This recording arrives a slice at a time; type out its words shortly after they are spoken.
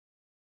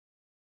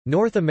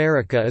North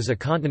America is a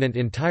continent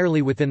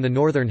entirely within the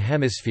Northern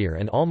Hemisphere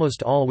and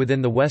almost all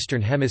within the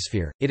Western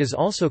Hemisphere. It is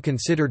also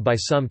considered by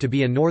some to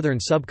be a northern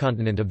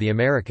subcontinent of the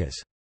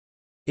Americas.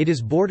 It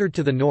is bordered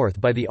to the north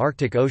by the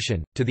Arctic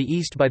Ocean, to the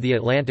east by the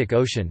Atlantic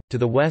Ocean, to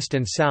the west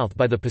and south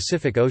by the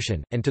Pacific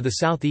Ocean, and to the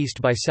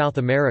southeast by South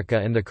America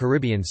and the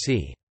Caribbean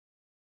Sea.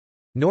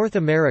 North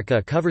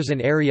America covers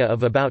an area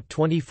of about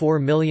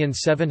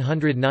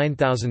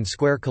 24,709,000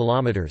 square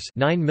kilometers,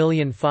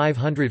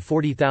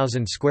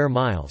 9,540,000 square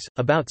miles,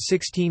 about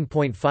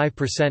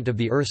 16.5% of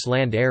the Earth's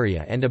land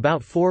area and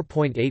about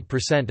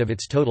 4.8% of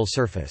its total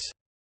surface.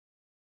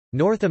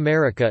 North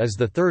America is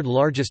the third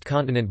largest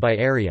continent by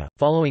area,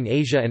 following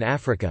Asia and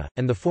Africa,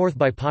 and the fourth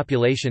by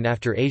population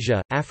after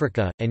Asia,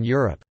 Africa, and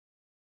Europe.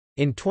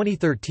 In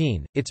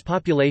 2013, its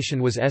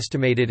population was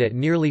estimated at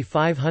nearly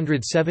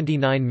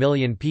 579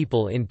 million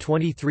people in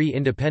 23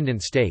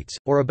 independent states,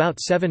 or about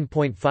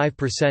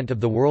 7.5% of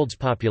the world's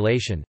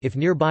population, if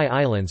nearby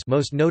islands,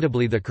 most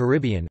notably the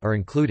Caribbean, are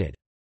included.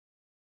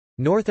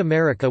 North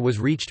America was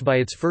reached by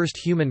its first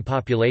human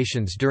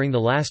populations during the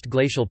last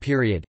glacial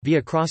period,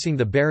 via crossing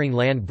the Bering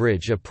Land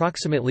Bridge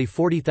approximately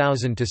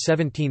 40,000 to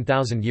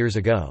 17,000 years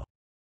ago.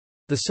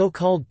 The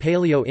so-called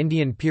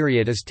Paleo-Indian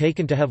period is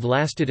taken to have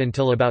lasted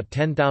until about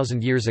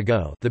 10,000 years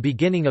ago, the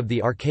beginning of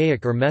the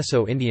Archaic or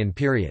Meso-Indian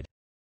period.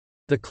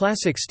 The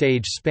Classic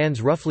stage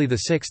spans roughly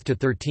the 6th to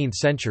 13th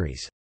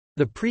centuries.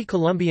 The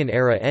pre-Columbian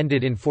era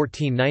ended in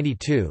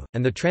 1492,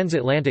 and the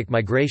transatlantic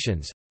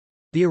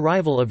migrations—the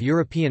arrival of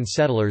European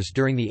settlers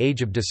during the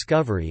Age of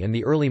Discovery and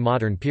the early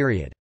modern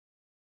period.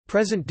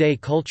 Present-day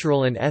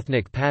cultural and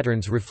ethnic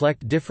patterns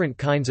reflect different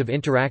kinds of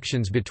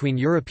interactions between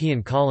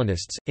European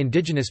colonists,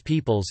 indigenous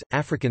peoples,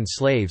 African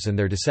slaves and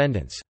their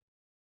descendants.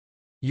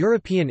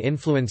 European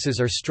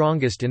influences are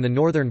strongest in the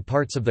northern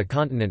parts of the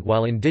continent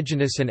while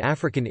indigenous and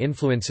African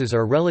influences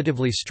are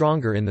relatively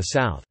stronger in the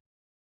south.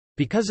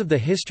 Because of the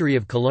history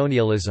of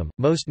colonialism,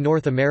 most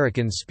North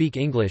Americans speak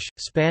English,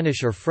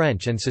 Spanish or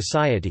French and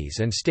societies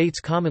and states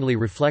commonly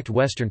reflect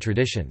Western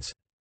traditions.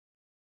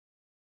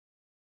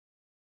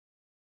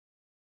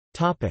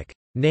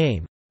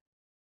 Name.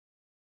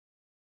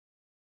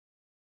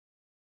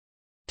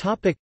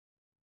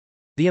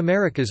 The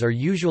Americas are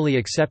usually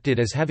accepted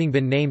as having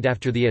been named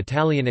after the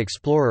Italian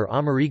explorer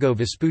Amerigo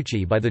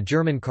Vespucci by the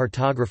German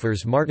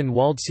cartographers Martin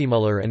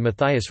Waldseemüller and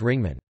Matthias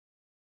Ringmann.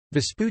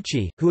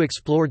 Vespucci, who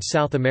explored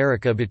South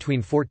America between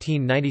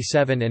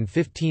 1497 and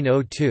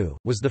 1502,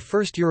 was the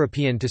first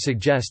European to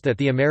suggest that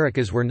the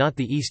Americas were not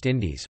the East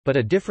Indies, but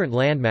a different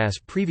landmass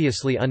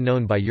previously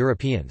unknown by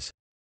Europeans.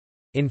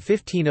 In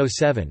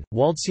 1507,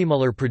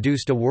 Waldseemüller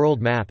produced a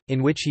world map,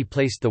 in which he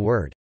placed the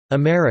word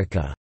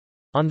America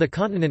on the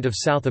continent of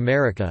South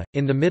America,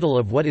 in the middle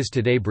of what is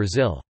today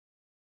Brazil.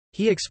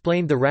 He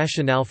explained the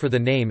rationale for the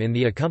name in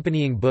the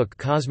accompanying book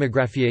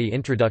Cosmographiae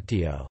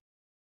Introductio.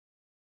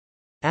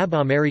 Ab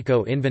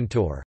Americo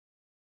Inventor.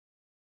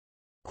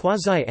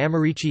 Quasi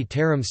Americi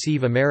terram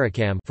sive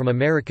Americam, from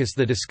Americus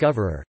the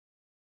Discoverer.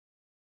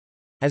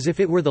 As if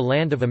it were the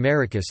land of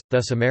Americus,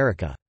 thus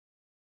America.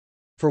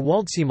 For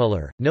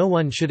Waldseemüller, no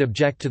one should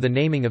object to the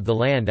naming of the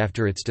land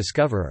after its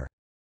discoverer.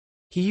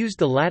 He used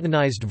the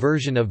Latinized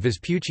version of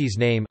Vespucci's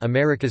name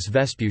Americus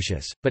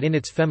Vespucius, but in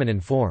its feminine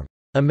form,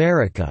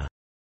 America,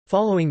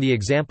 following the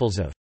examples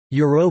of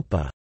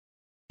Europa,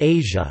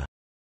 Asia,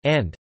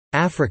 and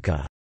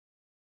Africa.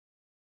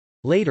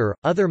 Later,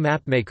 other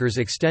mapmakers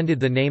extended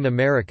the name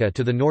America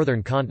to the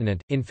northern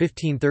continent. In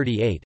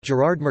 1538,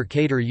 Gerard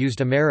Mercator used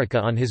America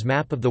on his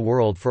map of the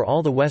world for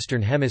all the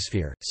Western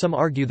Hemisphere. Some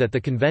argue that the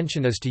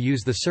convention is to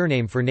use the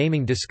surname for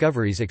naming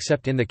discoveries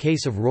except in the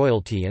case of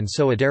royalty, and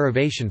so a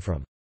derivation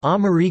from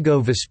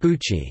Amerigo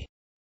Vespucci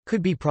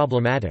could be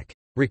problematic.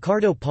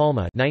 Ricardo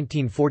Palma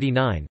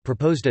 (1949)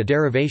 proposed a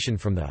derivation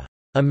from the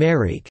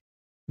Amerique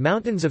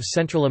mountains of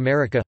Central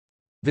America.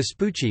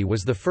 Vespucci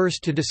was the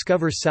first to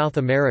discover South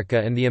America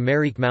and the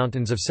Amerique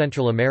Mountains of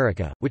Central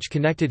America, which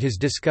connected his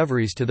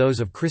discoveries to those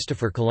of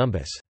Christopher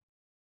Columbus.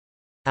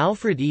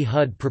 Alfred E.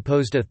 Hudd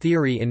proposed a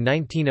theory in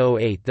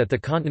 1908 that the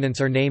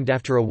continents are named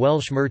after a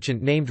Welsh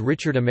merchant named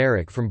Richard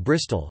Emmerich from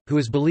Bristol, who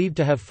is believed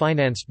to have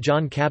financed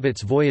John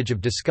Cabot's voyage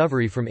of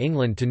discovery from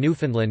England to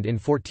Newfoundland in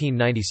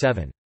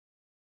 1497.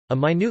 A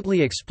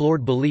minutely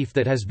explored belief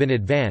that has been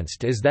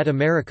advanced is that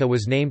America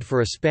was named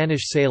for a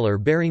Spanish sailor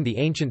bearing the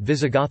ancient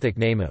Visigothic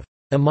name of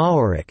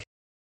Amaurik.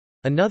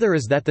 Another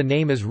is that the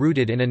name is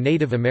rooted in a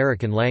Native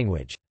American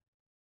language.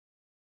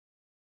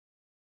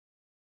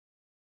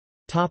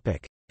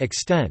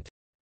 Extent.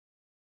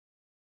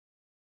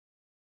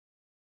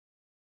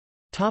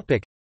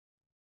 The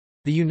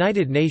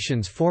United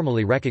Nations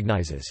formally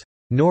recognizes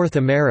North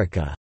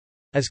America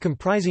as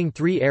comprising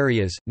three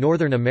areas: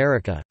 Northern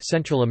America,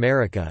 Central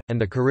America,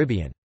 and the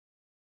Caribbean.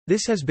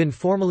 This has been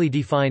formally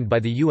defined by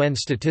the UN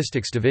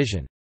Statistics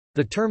Division.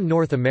 The term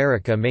North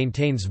America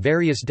maintains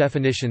various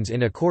definitions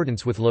in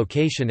accordance with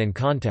location and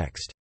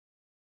context.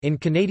 In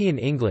Canadian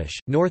English,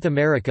 North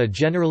America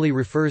generally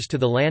refers to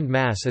the land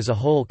mass as a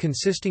whole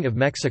consisting of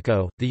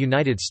Mexico, the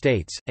United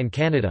States, and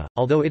Canada,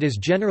 although it is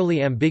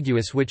generally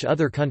ambiguous which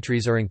other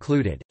countries are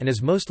included, and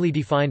is mostly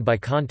defined by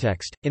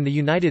context. In the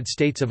United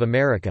States of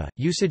America,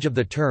 usage of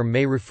the term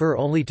may refer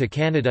only to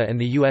Canada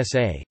and the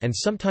USA, and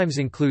sometimes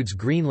includes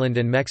Greenland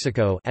and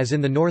Mexico as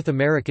in the North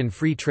American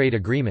Free Trade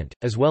Agreement,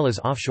 as well as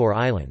offshore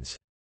islands.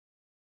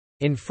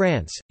 In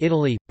France,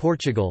 Italy,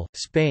 Portugal,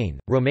 Spain,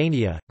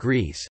 Romania,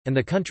 Greece, and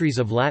the countries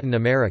of Latin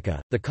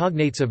America, the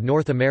cognates of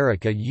North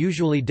America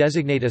usually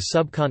designate a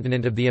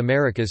subcontinent of the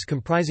Americas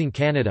comprising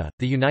Canada,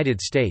 the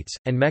United States,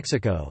 and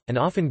Mexico, and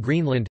often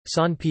Greenland,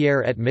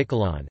 Saint-Pierre et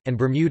Miquelon, and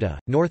Bermuda.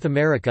 North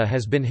America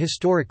has been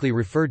historically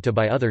referred to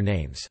by other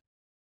names.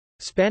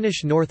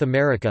 Spanish North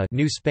America,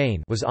 New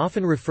Spain, was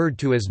often referred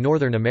to as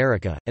Northern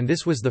America, and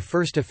this was the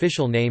first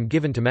official name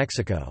given to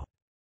Mexico.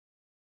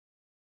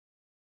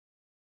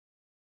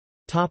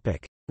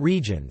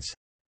 Regions.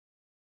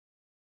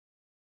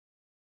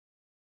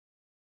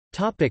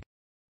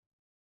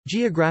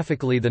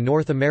 Geographically, the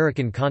North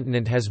American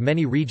continent has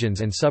many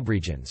regions and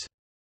subregions.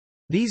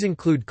 These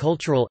include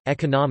cultural,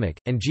 economic,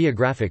 and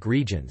geographic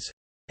regions.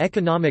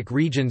 Economic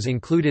regions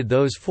included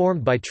those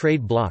formed by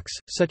trade blocs,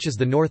 such as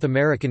the North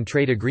American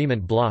Trade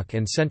Agreement bloc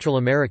and Central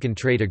American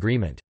Trade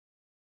Agreement.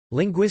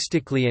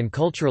 Linguistically and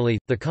culturally,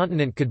 the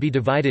continent could be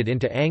divided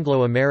into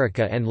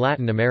Anglo-America and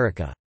Latin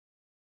America.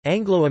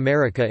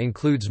 Anglo-America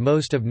includes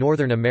most of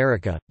Northern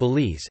America,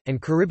 Belize,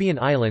 and Caribbean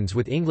islands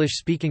with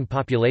English-speaking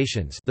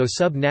populations, though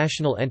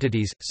sub-national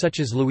entities, such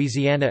as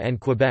Louisiana and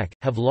Quebec,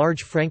 have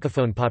large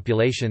francophone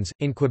populations.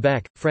 In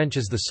Quebec, French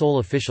is the sole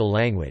official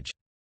language.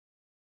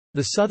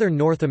 The southern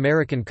North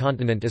American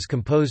continent is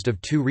composed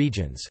of two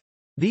regions.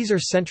 These are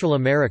Central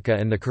America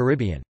and the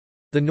Caribbean.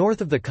 The north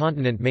of the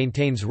continent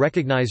maintains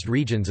recognized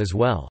regions as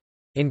well.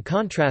 In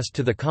contrast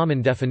to the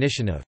common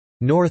definition of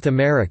North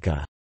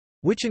America,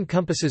 which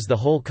encompasses the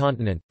whole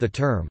continent, the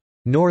term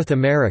North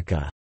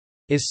America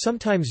is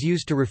sometimes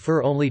used to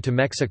refer only to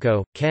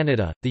Mexico,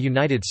 Canada, the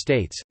United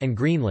States, and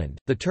Greenland.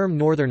 The term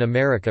Northern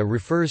America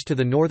refers to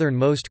the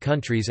northernmost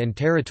countries and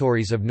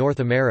territories of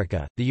North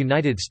America, the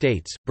United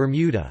States,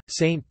 Bermuda,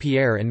 Saint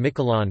Pierre and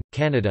Miquelon,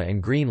 Canada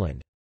and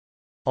Greenland.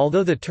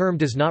 Although the term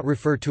does not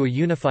refer to a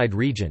unified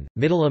region,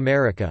 Middle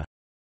America,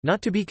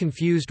 not to be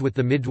confused with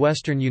the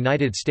Midwestern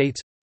United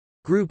States,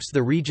 groups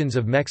the regions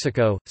of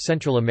Mexico,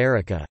 Central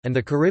America, and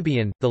the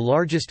Caribbean. The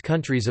largest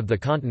countries of the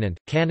continent,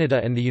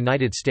 Canada and the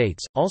United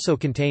States, also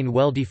contain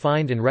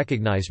well-defined and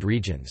recognized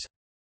regions.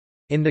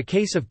 In the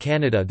case of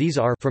Canada, these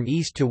are from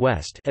east to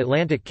west: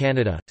 Atlantic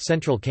Canada,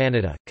 Central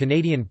Canada,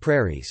 Canadian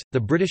Prairies, the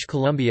British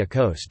Columbia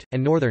coast,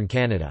 and northern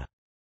Canada.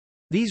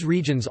 These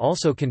regions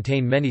also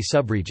contain many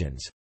subregions.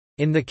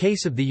 In the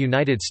case of the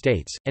United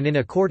States, and in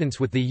accordance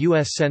with the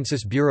U.S.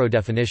 Census Bureau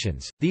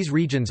definitions, these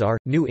regions are,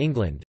 New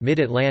England,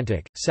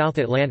 Mid-Atlantic, South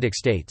Atlantic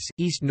states,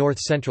 East-North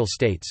Central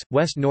states,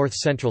 West-North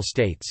Central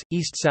states,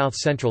 East-South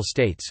Central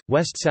states,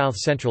 West-South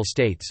Central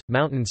states,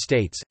 Mountain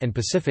states, and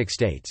Pacific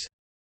states.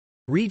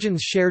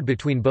 Regions shared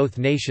between both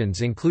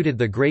nations included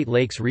the Great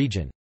Lakes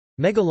region.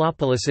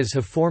 Megalopolises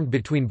have formed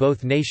between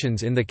both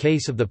nations in the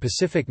case of the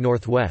Pacific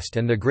Northwest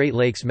and the Great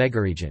Lakes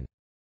megaregion.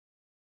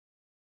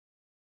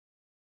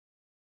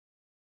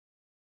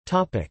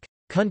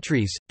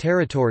 Countries,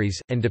 territories,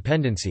 and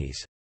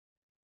dependencies.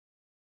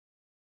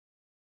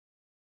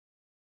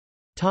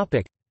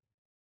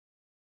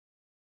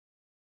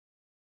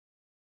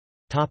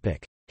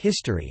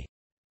 History.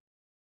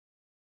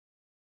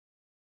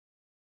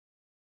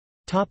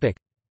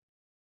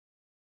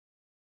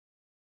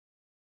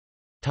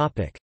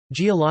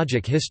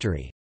 Geologic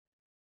history.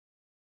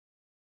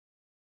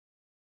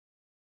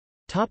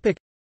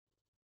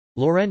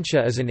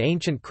 Laurentia is an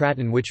ancient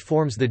craton which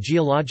forms the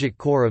geologic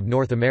core of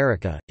North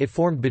America. It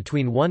formed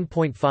between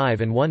 1.5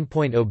 and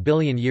 1.0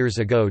 billion years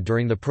ago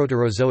during the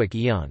Proterozoic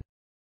Eon.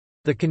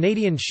 The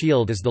Canadian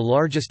Shield is the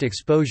largest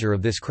exposure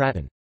of this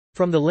craton.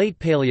 From the late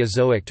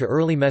Paleozoic to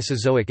early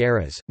Mesozoic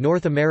eras,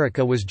 North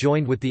America was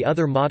joined with the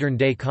other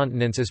modern-day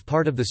continents as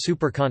part of the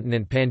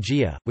supercontinent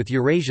Pangaea, with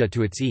Eurasia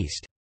to its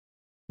east.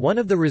 One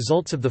of the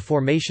results of the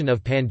formation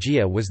of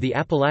Pangaea was the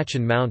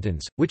Appalachian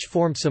Mountains, which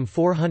formed some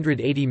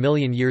 480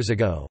 million years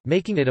ago,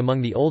 making it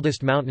among the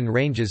oldest mountain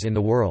ranges in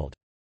the world.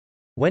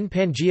 When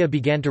Pangaea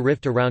began to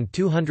rift around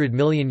 200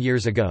 million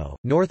years ago,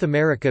 North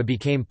America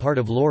became part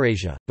of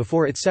Laurasia,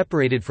 before it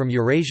separated from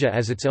Eurasia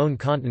as its own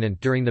continent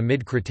during the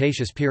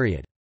mid-Cretaceous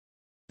period.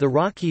 The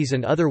Rockies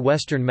and other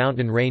western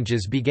mountain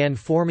ranges began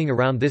forming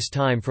around this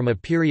time from a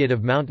period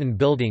of mountain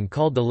building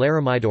called the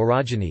Laramide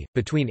orogeny,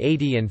 between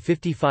 80 and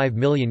 55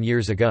 million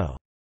years ago.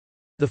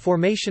 The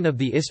formation of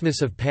the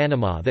Isthmus of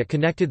Panama that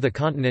connected the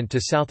continent to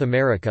South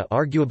America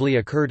arguably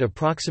occurred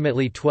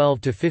approximately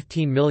 12 to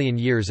 15 million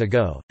years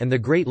ago, and the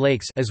Great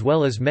Lakes as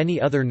well as many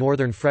other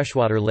northern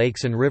freshwater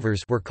lakes and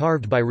rivers were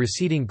carved by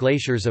receding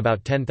glaciers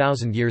about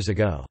 10,000 years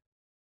ago.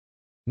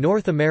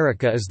 North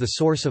America is the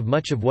source of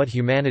much of what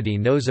humanity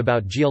knows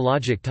about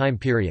geologic time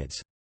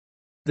periods.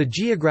 The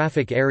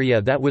geographic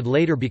area that would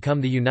later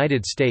become the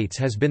United States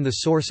has been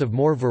the source of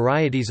more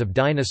varieties of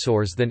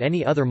dinosaurs than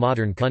any other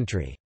modern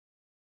country.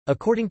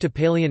 According to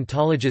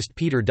paleontologist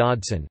Peter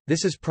Dodson,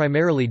 this is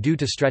primarily due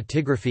to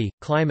stratigraphy,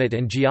 climate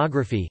and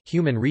geography,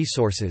 human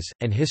resources,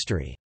 and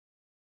history.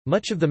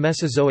 Much of the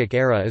Mesozoic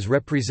era is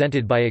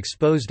represented by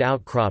exposed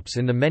outcrops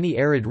in the many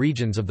arid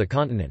regions of the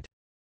continent.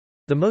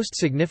 The most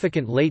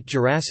significant late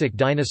Jurassic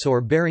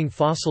dinosaur-bearing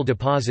fossil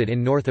deposit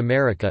in North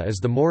America is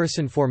the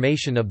Morrison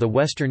Formation of the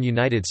western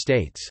United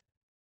States.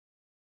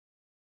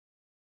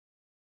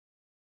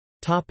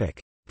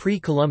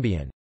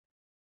 Pre-Columbian.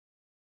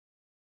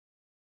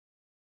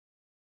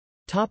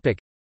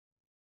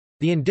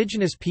 The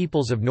indigenous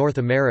peoples of North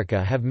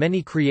America have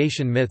many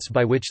creation myths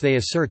by which they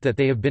assert that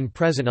they have been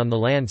present on the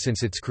land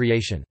since its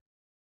creation.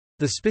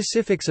 The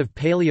specifics of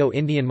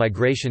Paleo-Indian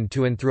migration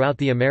to and throughout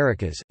the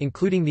Americas,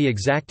 including the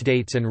exact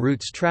dates and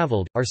routes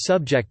traveled, are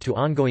subject to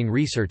ongoing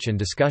research and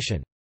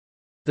discussion.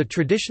 The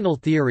traditional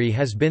theory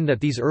has been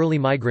that these early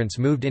migrants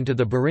moved into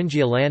the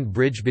Beringia land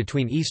bridge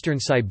between eastern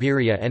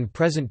Siberia and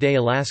present-day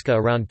Alaska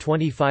around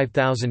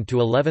 25,000 to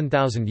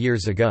 11,000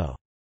 years ago.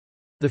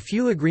 The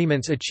few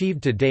agreements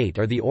achieved to date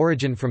are the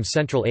origin from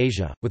Central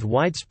Asia, with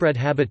widespread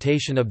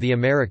habitation of the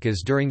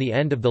Americas during the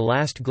end of the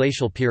last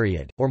glacial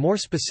period, or more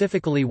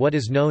specifically what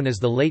is known as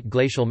the late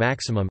glacial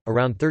maximum,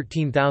 around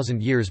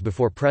 13,000 years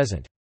before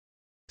present.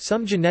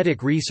 Some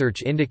genetic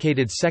research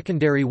indicated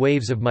secondary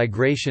waves of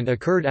migration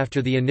occurred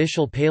after the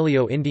initial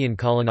Paleo-Indian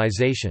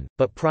colonization,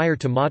 but prior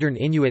to modern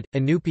Inuit,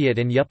 Inupiat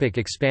and Yupik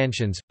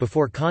expansions,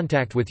 before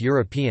contact with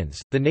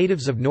Europeans, the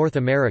natives of North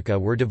America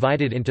were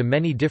divided into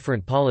many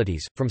different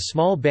polities, from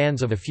small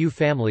bands of a few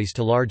families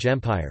to large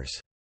empires.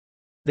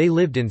 They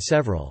lived in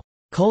several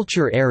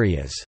culture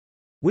areas,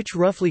 which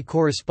roughly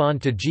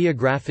correspond to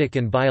geographic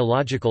and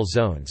biological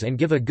zones and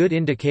give a good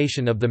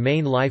indication of the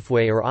main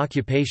lifeway or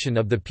occupation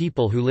of the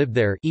people who lived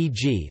there,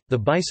 e.g., the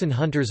bison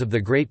hunters of the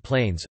Great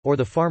Plains, or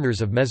the farmers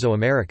of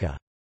Mesoamerica.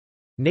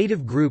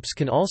 Native groups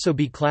can also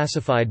be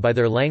classified by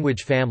their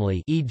language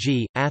family,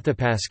 e.g.,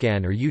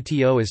 Athapascan or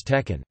Uto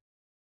Aztecan.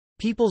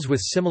 Peoples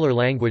with similar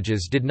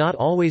languages did not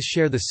always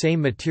share the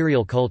same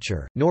material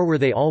culture, nor were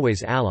they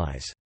always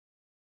allies.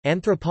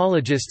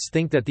 Anthropologists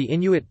think that the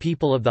Inuit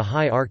people of the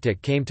high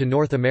Arctic came to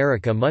North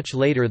America much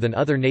later than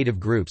other native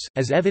groups,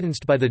 as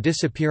evidenced by the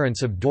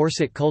disappearance of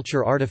Dorset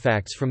culture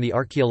artifacts from the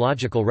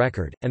archaeological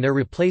record, and their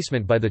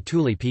replacement by the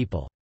Thule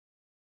people.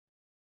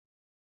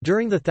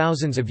 During the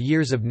thousands of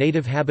years of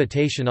native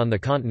habitation on the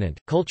continent,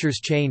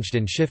 cultures changed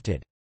and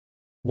shifted.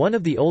 One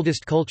of the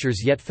oldest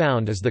cultures yet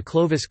found is the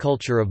Clovis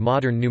culture of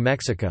modern New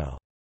Mexico.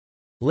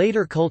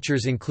 Later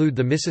cultures include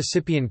the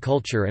Mississippian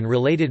culture and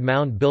related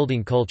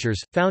mound-building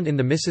cultures, found in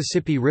the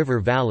Mississippi River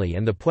Valley,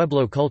 and the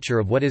Pueblo culture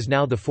of what is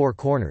now the Four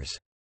Corners.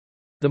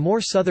 The more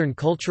southern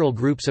cultural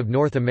groups of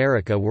North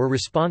America were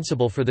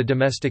responsible for the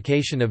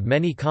domestication of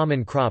many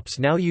common crops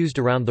now used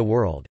around the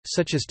world,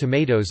 such as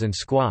tomatoes and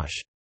squash.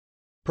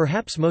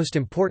 Perhaps most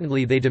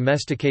importantly, they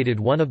domesticated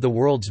one of the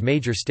world's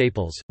major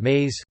staples,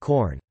 maize,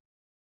 corn.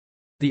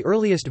 The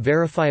earliest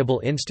verifiable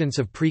instance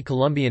of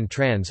pre-Columbian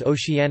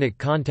trans-oceanic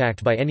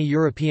contact by any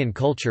European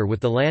culture with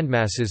the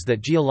landmasses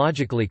that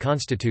geologically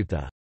constitute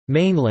the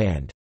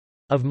mainland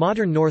of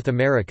modern North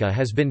America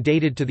has been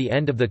dated to the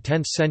end of the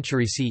 10th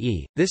century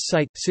CE. This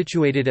site,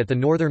 situated at the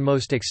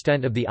northernmost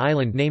extent of the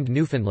island named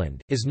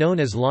Newfoundland, is known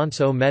as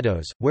L'Anse aux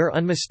Meadows, where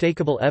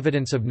unmistakable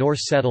evidence of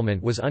Norse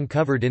settlement was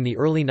uncovered in the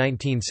early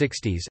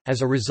 1960s.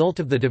 As a result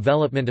of the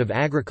development of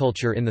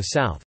agriculture in the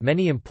south,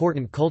 many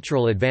important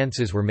cultural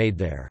advances were made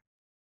there.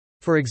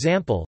 For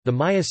example, the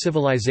Maya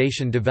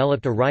civilization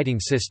developed a writing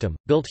system,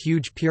 built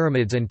huge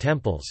pyramids and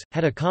temples,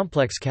 had a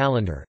complex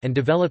calendar, and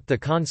developed the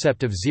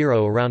concept of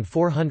zero around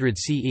 400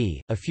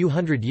 CE, a few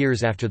hundred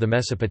years after the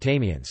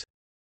Mesopotamians.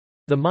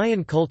 The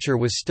Mayan culture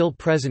was still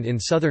present in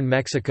southern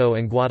Mexico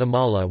and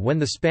Guatemala when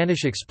the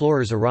Spanish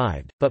explorers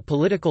arrived, but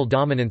political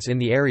dominance in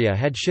the area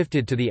had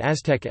shifted to the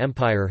Aztec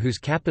Empire, whose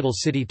capital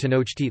city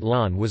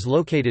Tenochtitlan was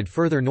located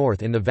further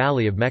north in the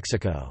Valley of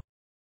Mexico.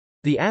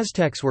 The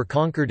Aztecs were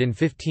conquered in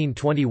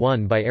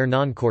 1521 by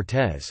Hernán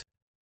Cortés.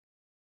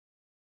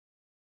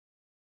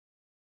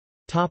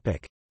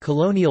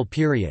 Colonial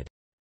period.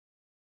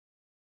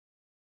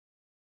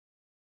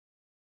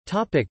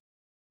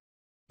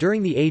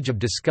 During the Age of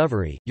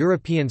Discovery,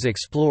 Europeans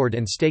explored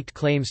and staked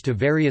claims to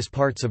various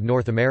parts of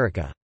North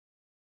America.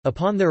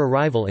 Upon their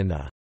arrival in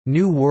the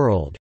New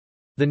World,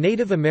 the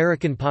Native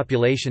American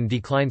population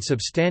declined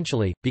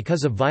substantially,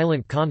 because of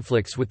violent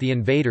conflicts with the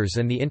invaders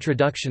and the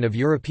introduction of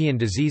European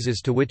diseases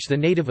to which the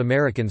Native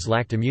Americans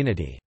lacked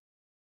immunity.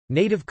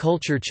 Native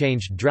culture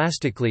changed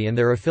drastically and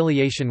their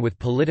affiliation with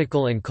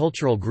political and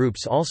cultural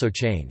groups also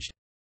changed.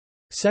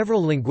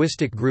 Several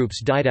linguistic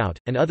groups died out,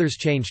 and others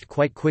changed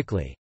quite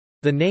quickly.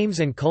 The names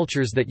and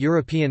cultures that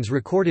Europeans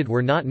recorded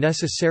were not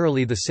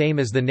necessarily the same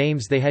as the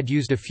names they had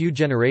used a few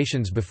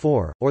generations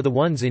before, or the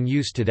ones in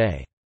use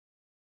today.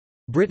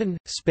 Britain,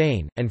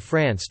 Spain, and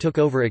France took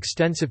over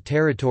extensive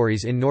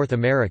territories in North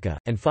America,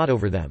 and fought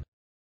over them.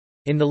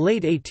 In the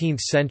late 18th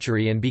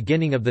century and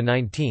beginning of the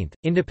 19th,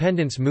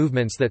 independence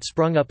movements that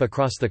sprung up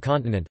across the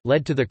continent,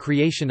 led to the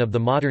creation of the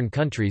modern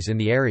countries in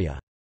the area.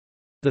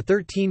 The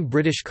 13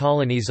 British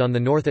colonies on the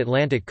North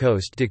Atlantic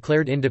coast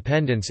declared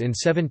independence in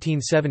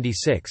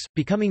 1776,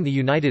 becoming the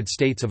United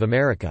States of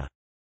America.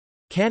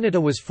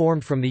 Canada was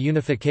formed from the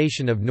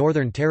unification of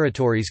northern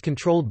territories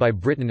controlled by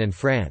Britain and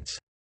France.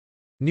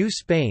 New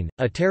Spain,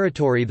 a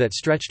territory that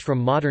stretched from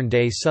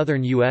modern-day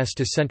southern U.S.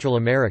 to Central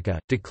America,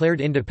 declared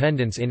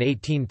independence in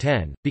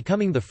 1810,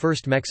 becoming the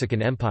first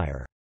Mexican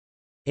empire.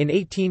 In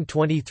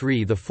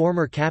 1823 the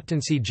former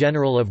Captaincy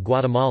General of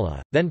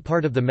Guatemala, then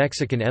part of the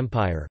Mexican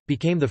Empire,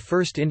 became the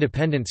first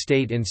independent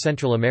state in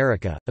Central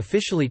America,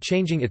 officially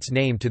changing its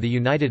name to the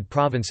United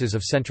Provinces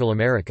of Central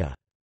America.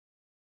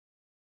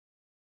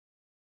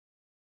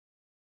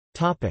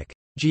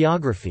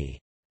 Geography.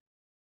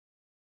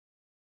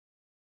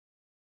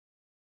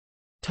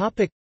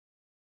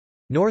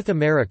 North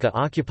America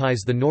occupies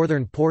the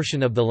northern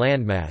portion of the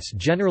landmass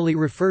generally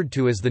referred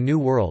to as the New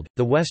World,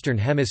 the Western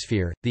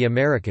Hemisphere, the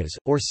Americas,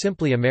 or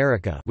simply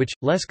America, which,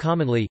 less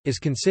commonly, is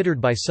considered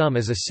by some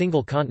as a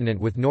single continent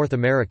with North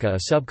America a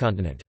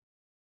subcontinent.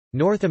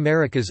 North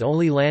America's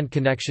only land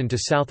connection to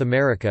South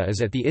America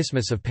is at the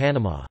Isthmus of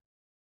Panama.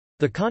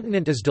 The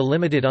continent is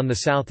delimited on the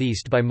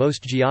southeast by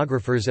most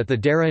geographers at the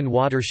Darien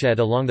watershed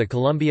along the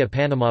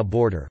Colombia-Panama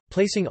border,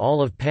 placing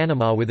all of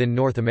Panama within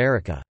North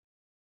America.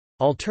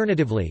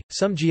 Alternatively,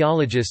 some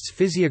geologists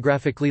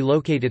physiographically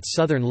locate its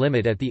southern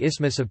limit at the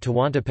Isthmus of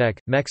Tehuantepec,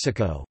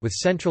 Mexico, with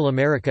Central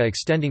America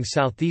extending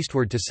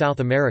southeastward to South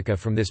America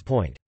from this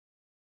point.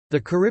 The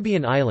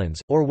Caribbean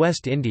islands, or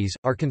West Indies,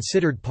 are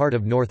considered part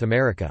of North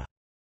America.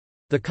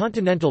 The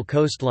continental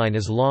coastline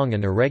is long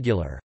and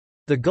irregular.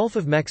 The Gulf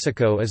of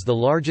Mexico is the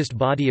largest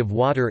body of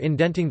water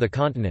indenting the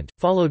continent,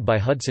 followed by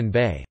Hudson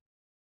Bay.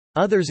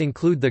 Others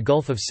include the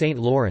Gulf of St.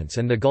 Lawrence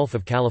and the Gulf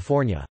of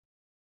California.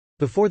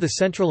 Before the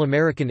Central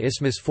American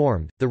Isthmus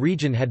formed, the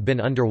region had been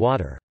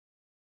underwater.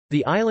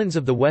 The islands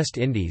of the West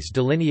Indies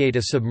delineate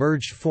a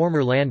submerged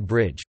former land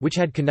bridge, which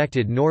had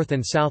connected North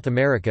and South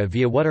America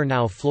via what are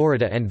now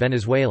Florida and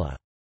Venezuela.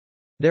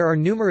 There are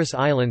numerous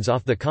islands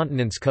off the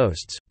continent's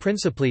coasts,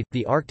 principally,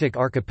 the Arctic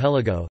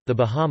Archipelago, the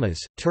Bahamas,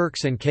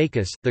 Turks and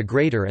Caicos, the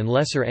Greater and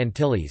Lesser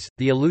Antilles,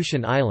 the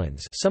Aleutian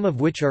Islands, some of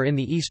which are in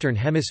the Eastern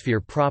Hemisphere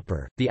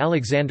proper, the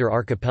Alexander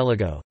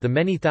Archipelago, the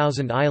many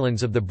thousand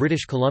islands of the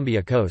British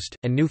Columbia coast,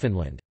 and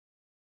Newfoundland.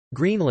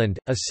 Greenland,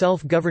 a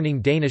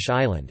self-governing Danish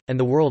island, and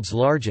the world's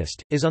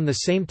largest, is on the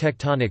same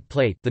tectonic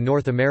plate, the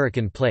North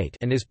American plate,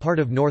 and is part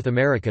of North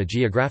America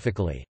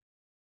geographically.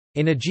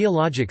 In a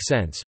geologic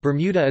sense,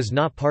 Bermuda is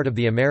not part of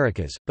the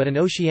Americas, but an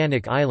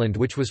oceanic island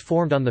which was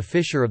formed on the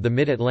fissure of the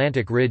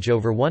Mid-Atlantic Ridge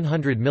over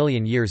 100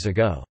 million years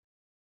ago.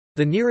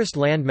 The nearest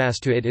landmass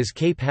to it is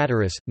Cape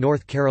Hatteras,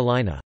 North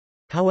Carolina.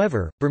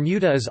 However,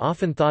 Bermuda is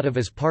often thought of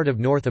as part of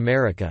North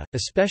America,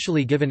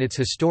 especially given its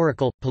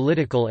historical,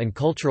 political and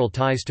cultural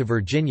ties to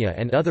Virginia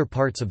and other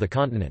parts of the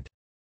continent.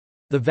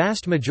 The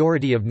vast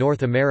majority of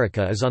North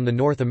America is on the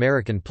North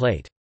American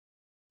plate.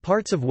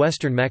 Parts of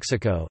western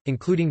Mexico,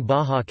 including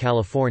Baja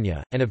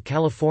California, and of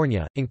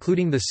California,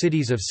 including the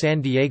cities of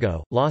San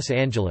Diego, Los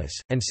Angeles,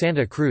 and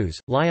Santa Cruz,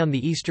 lie on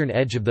the eastern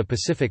edge of the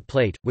Pacific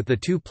Plate, with the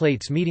two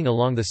plates meeting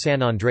along the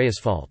San Andreas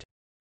Fault.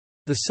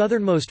 The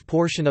southernmost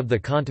portion of the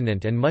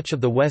continent and much of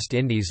the West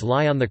Indies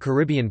lie on the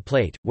Caribbean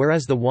Plate,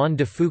 whereas the Juan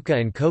de Fuca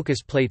and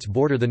Cocos Plates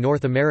border the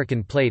North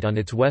American Plate on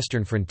its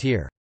western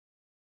frontier.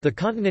 The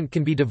continent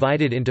can be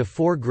divided into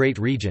four great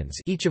regions,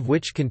 each of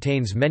which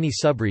contains many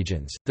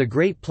subregions: the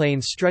Great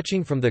Plains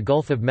stretching from the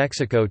Gulf of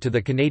Mexico to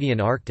the Canadian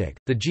Arctic,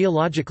 the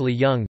geologically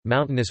young,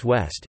 mountainous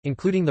West,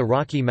 including the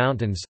Rocky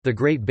Mountains, the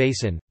Great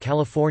Basin,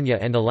 California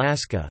and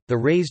Alaska, the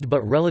raised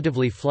but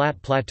relatively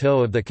flat plateau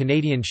of the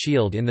Canadian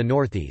Shield in the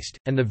northeast,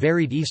 and the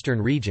varied eastern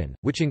region,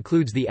 which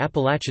includes the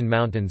Appalachian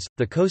Mountains,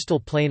 the coastal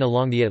plain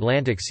along the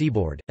Atlantic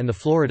seaboard, and the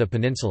Florida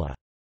Peninsula.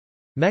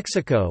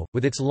 Mexico,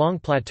 with its long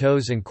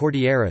plateaus and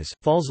cordilleras,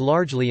 falls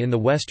largely in the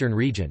western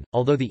region,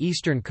 although the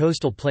eastern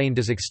coastal plain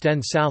does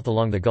extend south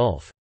along the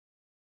Gulf.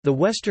 The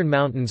western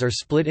mountains are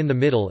split in the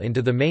middle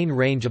into the main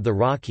range of the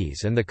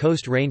Rockies and the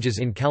coast ranges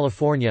in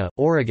California,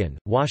 Oregon,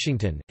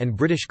 Washington, and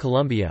British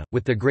Columbia,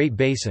 with the Great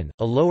Basin,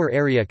 a lower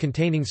area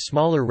containing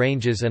smaller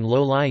ranges and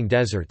low-lying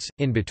deserts,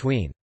 in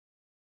between.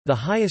 The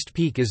highest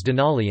peak is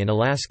Denali in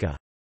Alaska.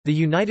 The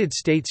United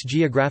States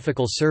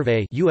Geographical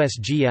Survey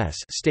 (USGS)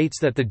 states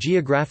that the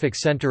geographic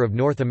center of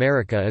North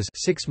America is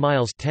 6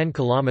 miles 10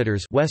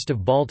 kilometers west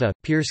of Balta,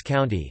 Pierce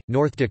County,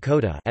 North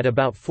Dakota, at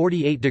about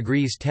 48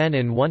 degrees 10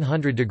 and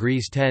 100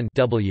 degrees 10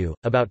 W,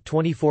 about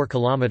 24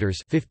 kilometers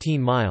 15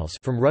 miles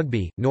from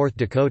Rugby, North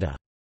Dakota.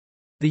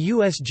 The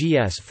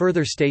USGS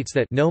further states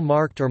that no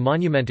marked or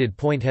monumented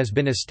point has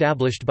been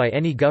established by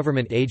any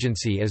government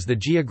agency as the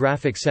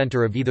geographic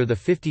center of either the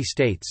 50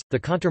 states, the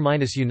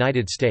conterminous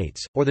United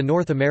States, or the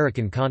North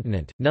American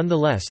continent.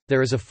 Nonetheless,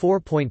 there is a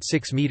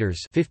 4.6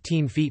 meters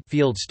 (15 feet)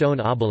 field stone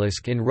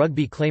obelisk in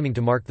Rugby claiming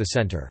to mark the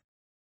center.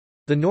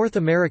 The North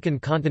American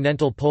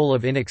continental pole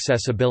of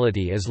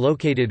inaccessibility is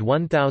located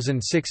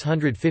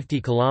 1,650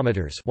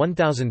 kilometers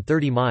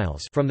 (1,030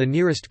 miles) from the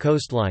nearest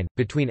coastline,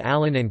 between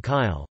Allen and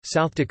Kyle,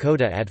 South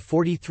Dakota at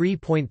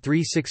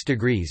 43.36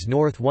 degrees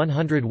north,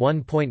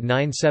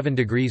 101.97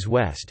 degrees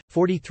west,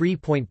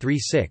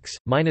 43.36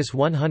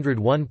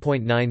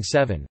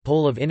 (-101.97)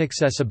 pole of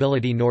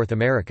inaccessibility, North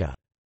America.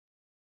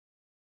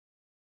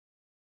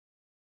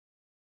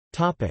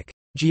 Topic: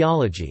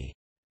 Geology.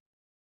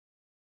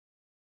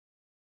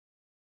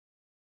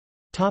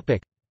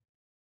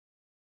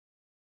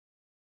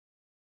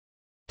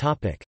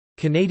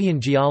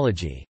 Canadian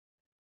geology.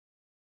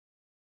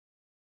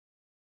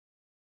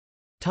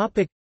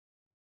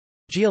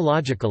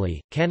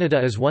 Geologically,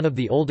 Canada is one of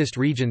the oldest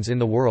regions in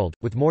the world,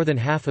 with more than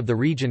half of the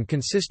region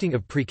consisting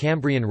of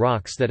Precambrian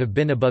rocks that have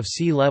been above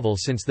sea level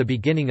since the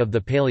beginning of the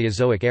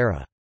Paleozoic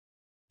era.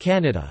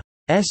 Canada's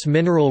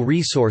mineral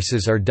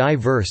resources are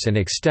diverse and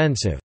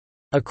extensive.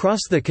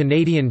 Across the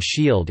Canadian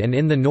Shield and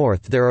in the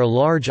north there are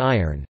large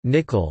iron,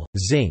 nickel,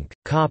 zinc,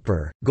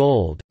 copper,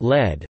 gold,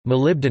 lead,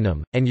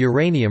 molybdenum, and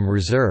uranium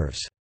reserves.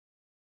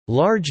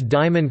 Large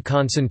diamond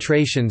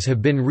concentrations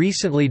have been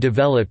recently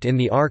developed in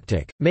the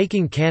Arctic,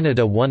 making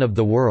Canada one of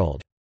the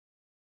world's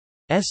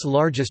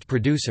largest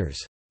producers.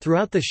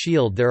 Throughout the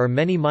Shield there are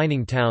many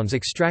mining towns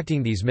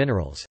extracting these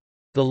minerals.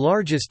 The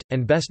largest,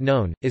 and best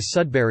known, is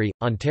Sudbury,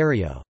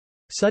 Ontario.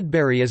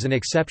 Sudbury is an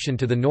exception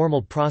to the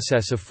normal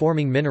process of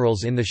forming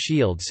minerals in the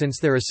Shield, since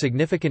there is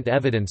significant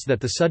evidence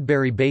that the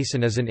Sudbury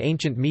Basin is an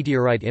ancient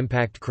meteorite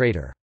impact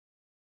crater.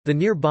 The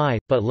nearby,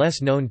 but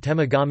less known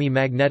Temagami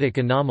magnetic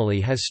anomaly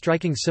has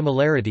striking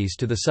similarities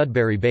to the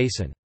Sudbury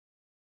Basin.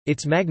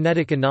 Its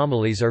magnetic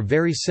anomalies are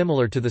very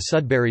similar to the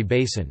Sudbury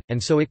Basin,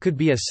 and so it could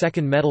be a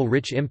second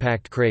metal-rich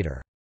impact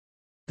crater.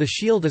 The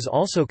Shield is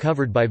also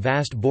covered by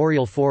vast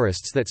boreal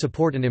forests that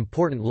support an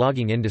important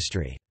logging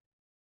industry.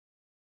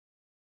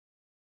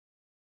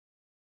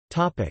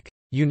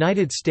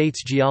 United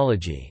States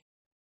geology.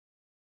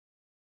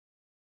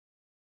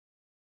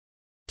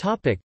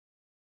 The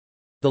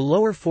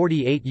lower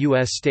 48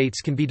 U.S.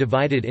 states can be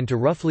divided into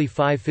roughly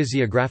 5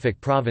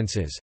 physiographic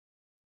provinces: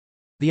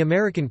 the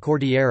American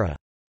Cordillera,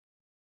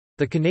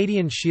 the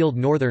Canadian Shield,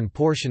 northern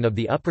portion of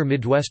the upper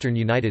Midwestern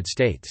United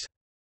States,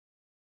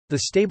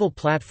 the Stable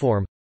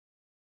Platform,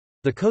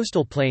 the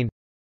Coastal Plain,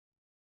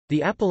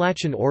 the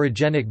Appalachian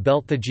orogenic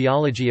belt. The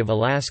geology of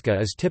Alaska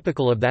is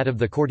typical of that of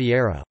the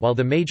Cordillera, while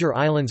the major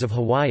islands of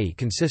Hawaii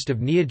consist of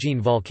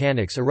neogene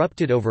volcanics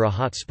erupted over a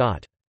hot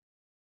spot.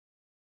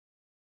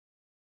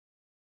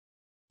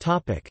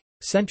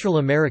 Central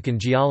American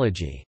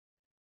geology.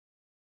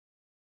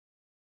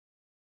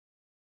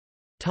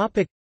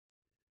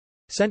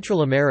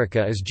 Central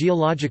America is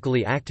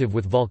geologically active,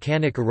 with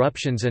volcanic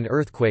eruptions and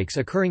earthquakes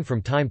occurring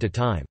from time to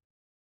time.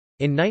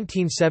 In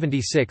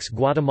 1976,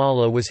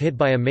 Guatemala was hit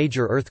by a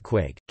major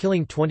earthquake,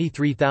 killing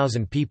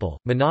 23,000 people.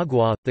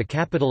 Managua, the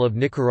capital of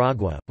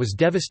Nicaragua, was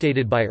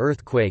devastated by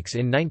earthquakes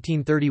in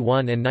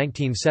 1931 and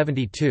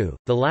 1972,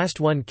 the last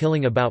one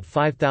killing about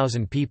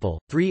 5,000 people.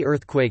 3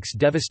 earthquakes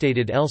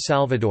devastated El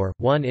Salvador,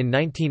 one in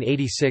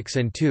 1986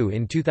 and 2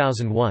 in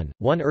 2001.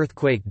 One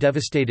earthquake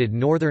devastated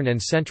northern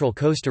and central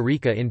Costa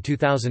Rica in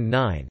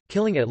 2009,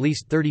 killing at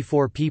least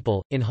 34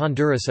 people. In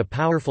Honduras, a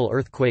powerful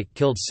earthquake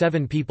killed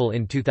 7 people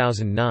in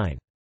 2009.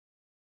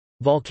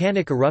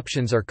 Volcanic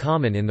eruptions are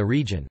common in the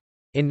region.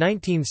 In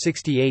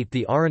 1968,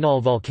 the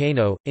Arenal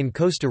volcano, in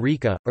Costa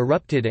Rica,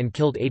 erupted and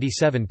killed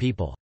 87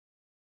 people.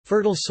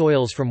 Fertile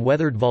soils from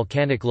weathered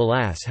volcanic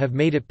lavas have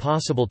made it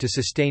possible to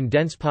sustain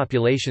dense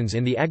populations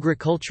in the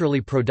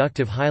agriculturally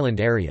productive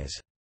highland areas.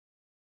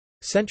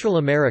 Central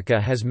America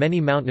has many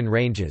mountain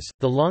ranges.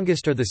 The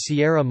longest are the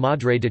Sierra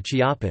Madre de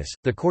Chiapas,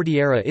 the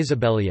Cordillera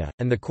Isabella,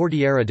 and the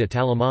Cordillera de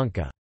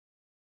Talamanca.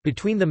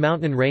 Between the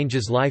mountain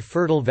ranges lie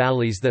fertile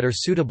valleys that are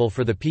suitable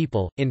for the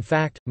people. In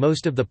fact,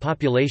 most of the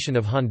population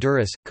of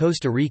Honduras,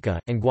 Costa Rica,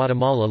 and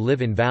Guatemala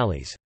live in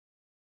valleys.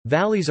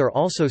 Valleys are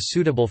also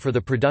suitable for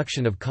the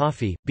production of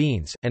coffee,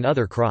 beans, and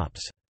other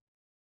crops.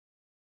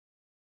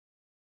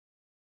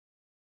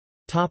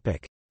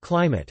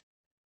 Climate.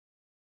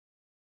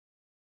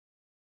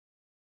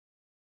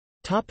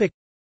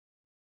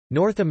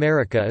 North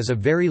America is a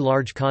very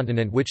large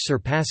continent which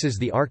surpasses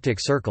the Arctic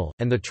Circle,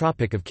 and the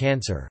Tropic of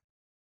Cancer.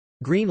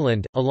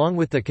 Greenland, along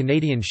with the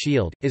Canadian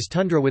Shield, is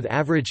tundra with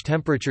average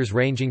temperatures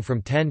ranging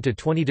from 10 to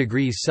 20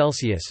 degrees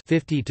Celsius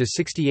 (50 to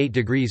 68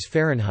 degrees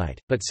Fahrenheit),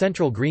 but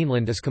central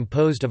Greenland is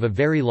composed of a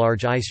very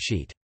large ice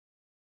sheet.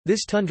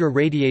 This tundra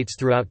radiates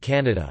throughout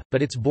Canada,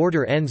 but its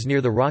border ends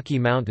near the Rocky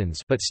Mountains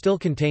but still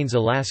contains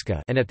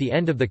Alaska and at the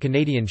end of the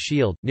Canadian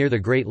Shield, near the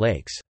Great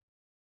Lakes.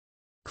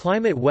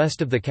 Climate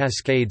west of the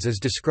Cascades is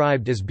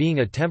described as being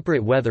a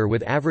temperate weather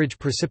with average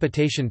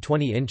precipitation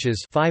 20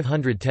 inches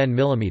 (510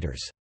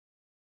 millimeters).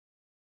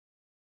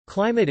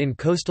 Climate in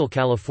coastal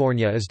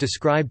California is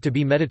described to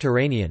be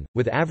Mediterranean,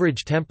 with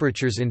average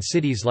temperatures in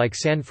cities like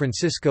San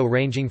Francisco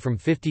ranging from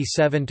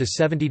 57 to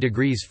 70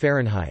 degrees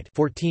Fahrenheit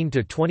 14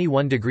 to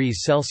 21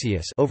 degrees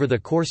Celsius over the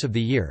course of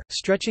the year,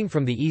 stretching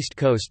from the east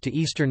coast to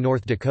eastern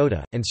North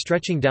Dakota, and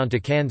stretching down to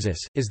Kansas,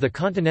 is the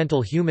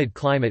continental humid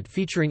climate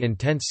featuring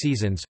intense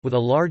seasons, with a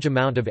large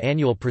amount of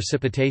annual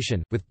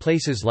precipitation, with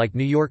places like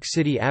New York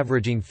City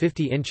averaging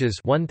 50 inches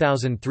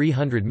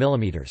 1,300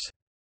 millimeters.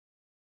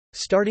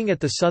 Starting at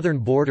the southern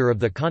border of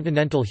the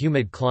continental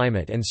humid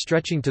climate and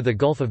stretching to the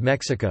Gulf of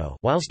Mexico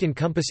whilst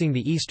encompassing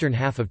the eastern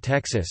half of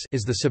Texas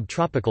is the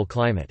subtropical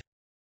climate.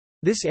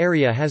 This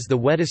area has the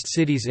wettest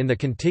cities in the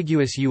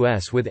contiguous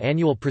U.S. with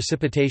annual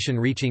precipitation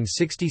reaching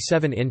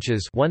 67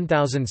 inches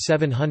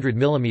 1,700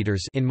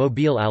 millimeters in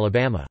Mobile,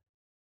 Alabama.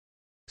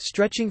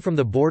 Stretching from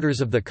the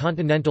borders of the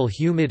continental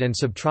humid and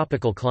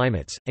subtropical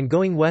climates, and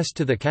going west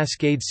to the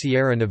Cascades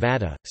Sierra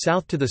Nevada,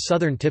 south to the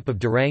southern tip of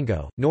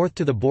Durango, north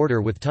to the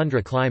border with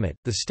tundra climate,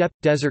 the steppe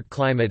desert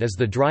climate is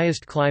the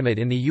driest climate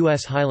in the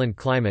U.S. Highland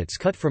climates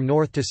cut from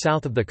north to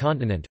south of the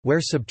continent, where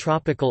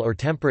subtropical or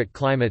temperate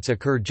climates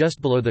occur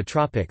just below the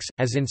tropics,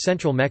 as in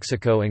central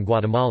Mexico and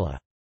Guatemala.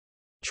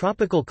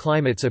 Tropical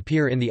climates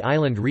appear in the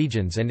island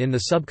regions and in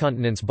the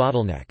subcontinent's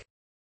bottleneck.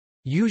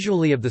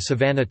 Usually of the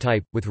savanna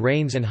type, with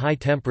rains and high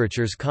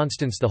temperatures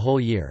constants the whole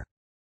year.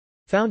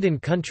 Found in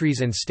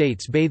countries and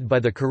states bathed by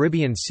the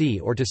Caribbean Sea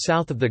or to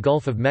south of the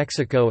Gulf of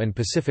Mexico and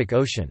Pacific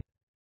Ocean.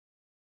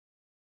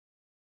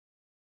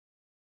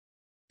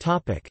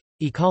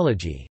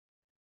 Ecology.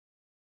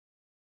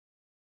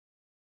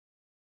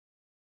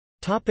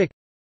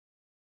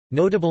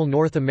 Notable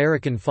North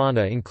American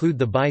fauna include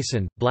the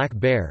bison, black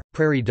bear,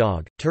 prairie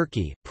dog,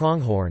 turkey,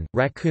 pronghorn,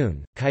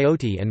 raccoon,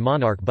 coyote and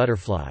monarch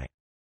butterfly.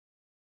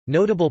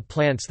 Notable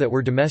plants that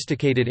were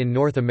domesticated in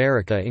North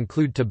America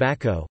include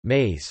tobacco,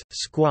 maize,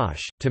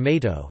 squash,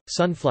 tomato,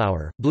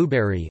 sunflower,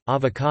 blueberry,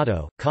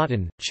 avocado,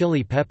 cotton,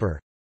 chili pepper,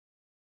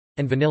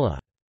 and vanilla.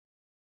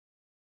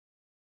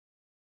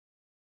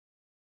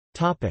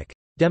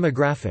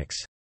 Demographics.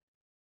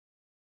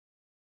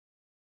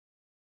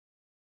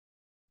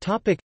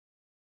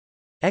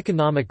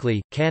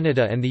 Economically,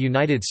 Canada and the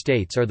United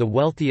States are the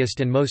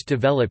wealthiest and most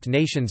developed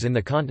nations in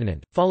the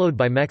continent, followed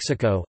by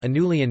Mexico, a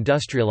newly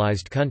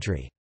industrialized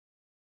country.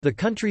 The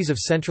countries of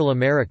Central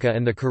America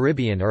and the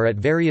Caribbean are at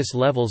various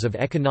levels of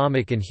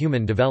economic and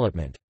human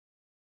development.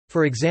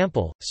 For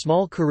example,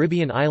 small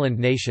Caribbean island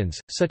nations,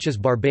 such as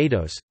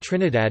Barbados,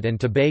 Trinidad and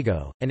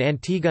Tobago, and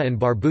Antigua and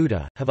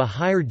Barbuda, have a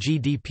higher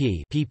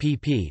GDP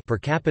 (PPP) per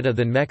capita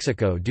than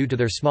Mexico due to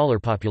their smaller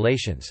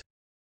populations.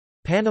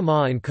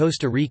 Panama and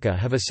Costa Rica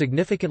have a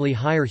significantly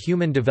higher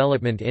Human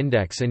Development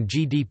Index and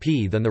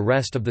GDP than the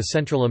rest of the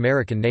Central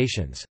American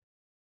nations.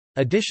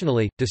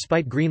 Additionally,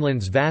 despite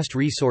Greenland's vast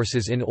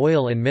resources in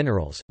oil and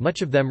minerals,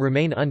 much of them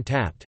remain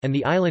untapped, and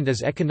the island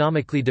is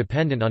economically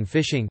dependent on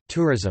fishing,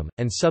 tourism,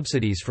 and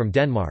subsidies from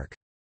Denmark.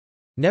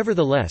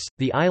 Nevertheless,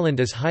 the island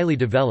is highly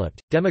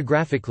developed.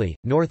 Demographically,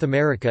 North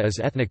America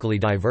is ethnically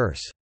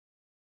diverse.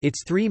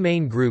 Its three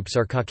main groups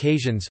are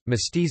Caucasians,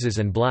 mestizos,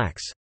 and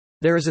blacks.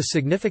 There is a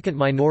significant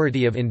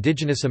minority of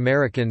indigenous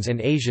Americans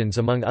and Asians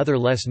among other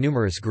less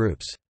numerous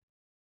groups.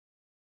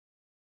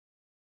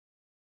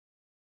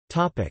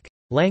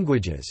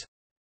 Languages.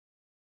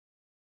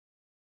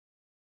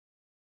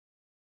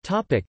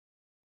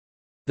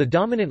 The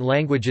dominant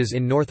languages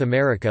in North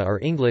America are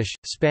English,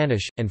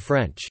 Spanish, and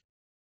French.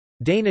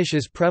 Danish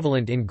is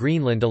prevalent in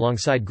Greenland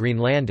alongside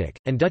Greenlandic,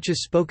 and Dutch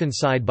is spoken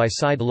side by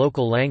side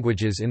local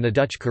languages in the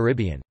Dutch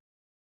Caribbean.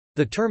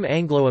 The term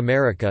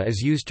Anglo-America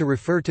is used to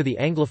refer to the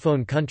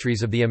Anglophone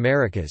countries of the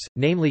Americas,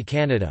 namely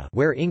Canada,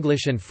 where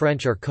English and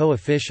French are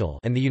co-official,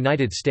 and the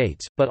United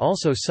States, but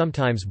also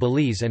sometimes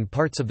Belize and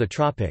parts of the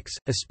tropics,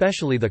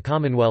 especially the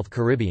Commonwealth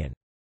Caribbean.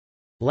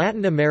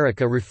 Latin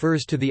America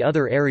refers to the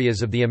other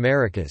areas of the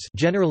Americas,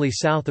 generally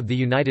south of the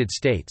United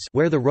States,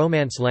 where the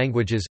Romance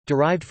languages,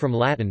 derived from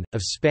Latin,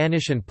 of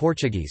Spanish and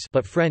Portuguese,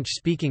 but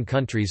French-speaking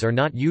countries are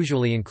not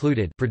usually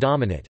included,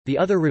 predominate. The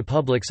other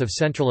republics of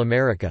Central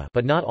America,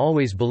 but not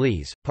always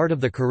Belize, part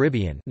of the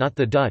Caribbean, not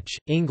the Dutch,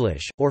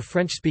 English, or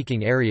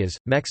French-speaking areas,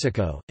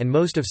 Mexico, and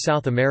most of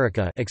South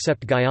America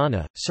except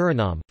Guyana,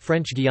 Suriname,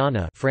 French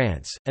Guiana,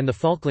 France, and the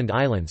Falkland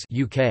Islands,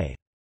 UK.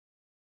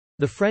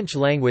 The French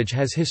language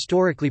has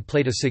historically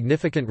played a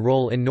significant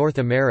role in North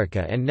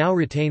America and now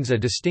retains a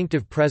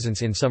distinctive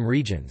presence in some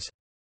regions.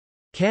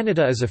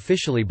 Canada is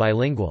officially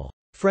bilingual.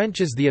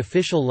 French is the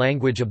official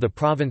language of the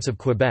province of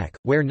Quebec,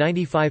 where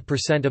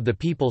 95% of the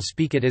people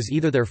speak it as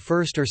either their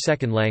first or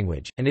second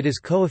language, and it is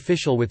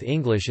co-official with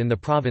English in the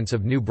province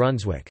of New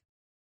Brunswick.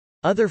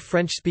 Other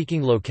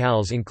French-speaking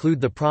locales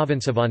include the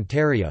province of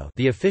Ontario,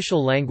 the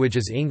official language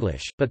is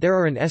English, but there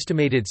are an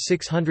estimated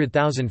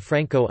 600,000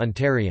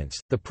 Franco-Ontarians,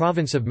 the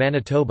province of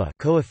Manitoba,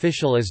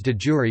 co-official as de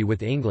jure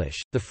with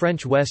English, the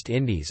French West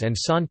Indies and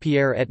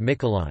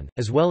Saint-Pierre-et-Miquelon,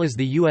 as well as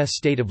the U.S.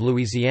 state of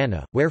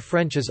Louisiana, where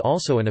French is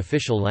also an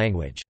official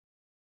language.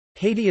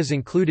 Haiti is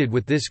included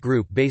with this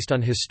group based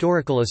on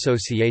historical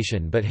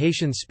association, but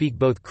Haitians speak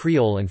both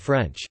Creole and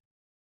French.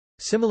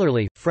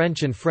 Similarly,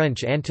 French and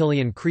French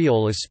Antillean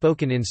Creole is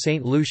spoken in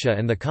Saint Lucia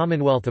and the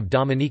Commonwealth of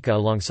Dominica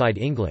alongside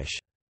English.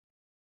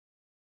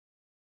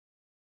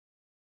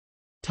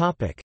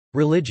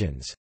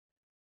 Religions.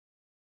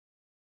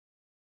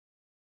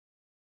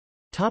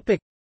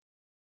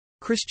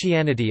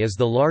 Christianity is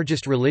the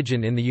largest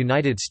religion in the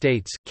United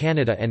States,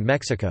 Canada and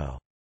Mexico.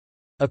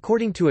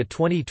 According to a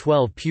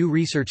 2012 Pew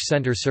Research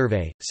Center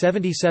survey,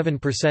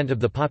 77%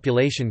 of the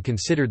population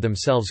considered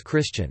themselves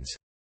Christians.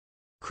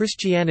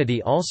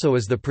 Christianity also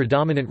is the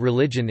predominant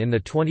religion in the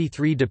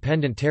 23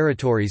 dependent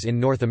territories in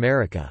North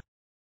America.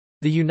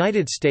 The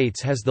United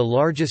States has the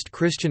largest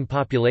Christian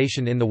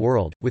population in the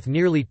world, with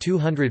nearly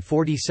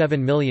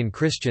 247 million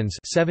Christians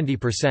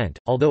 70%,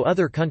 although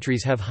other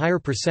countries have higher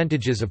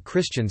percentages of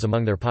Christians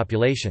among their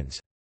populations.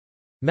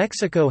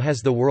 Mexico has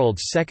the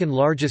world's second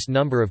largest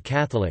number of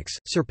Catholics,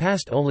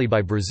 surpassed only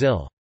by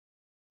Brazil.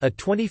 A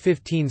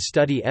 2015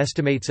 study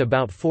estimates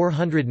about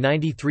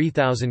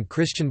 493,000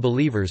 Christian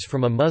believers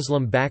from a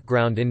Muslim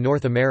background in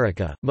North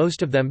America,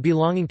 most of them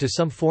belonging to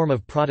some form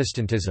of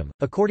Protestantism.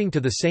 According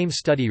to the same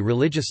study,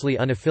 religiously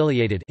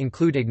unaffiliated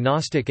include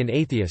agnostic and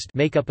atheist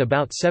make up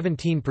about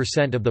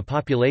 17% of the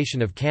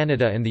population of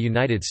Canada and the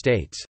United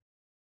States.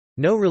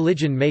 No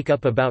religion make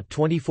up about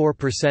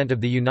 24% of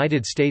the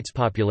United States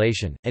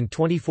population, and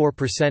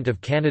 24%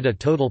 of Canada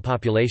total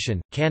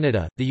population.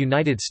 Canada, the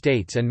United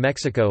States and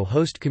Mexico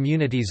host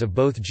communities of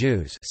both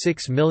Jews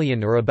 6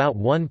 million or about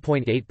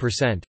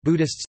 1.8%,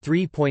 Buddhists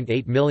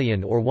 3.8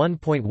 million or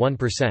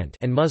 1.1%,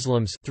 and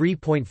Muslims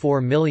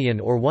 3.4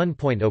 million or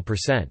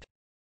 1.0%.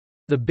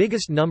 The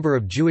biggest number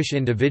of Jewish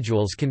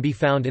individuals can be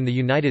found in the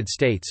United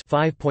States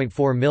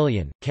 5.4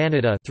 million,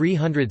 Canada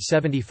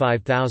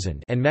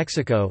 375,000 and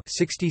Mexico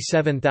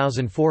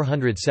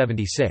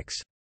 67,476.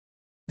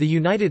 The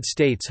United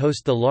States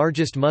hosts the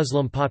largest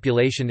Muslim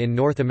population in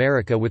North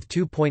America with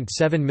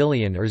 2.7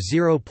 million or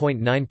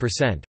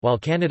 0.9%, while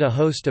Canada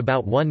hosts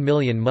about 1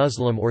 million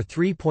Muslim or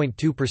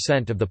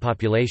 3.2% of the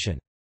population.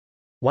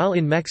 While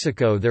in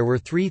Mexico there were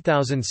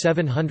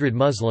 3,700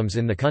 Muslims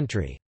in the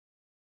country.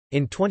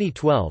 In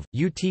 2012,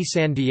 UT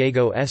San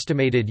Diego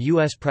estimated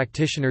U.S.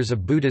 practitioners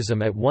of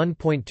Buddhism at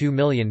 1.2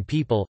 million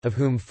people, of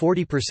whom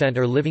 40%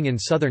 are living in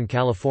Southern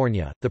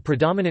California. The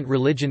predominant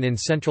religion in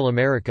Central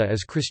America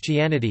is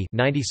Christianity,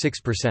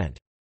 96%.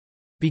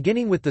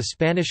 Beginning with the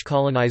Spanish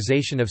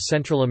colonization of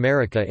Central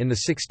America in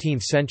the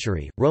 16th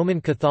century,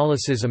 Roman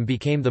Catholicism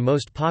became the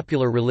most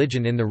popular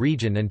religion in the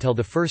region until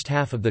the first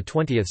half of the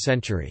 20th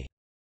century.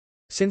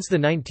 Since the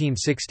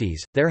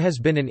 1960s, there has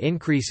been an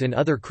increase in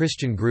other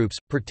Christian groups,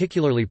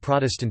 particularly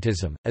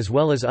Protestantism, as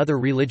well as other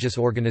religious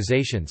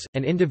organizations,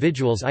 and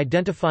individuals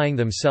identifying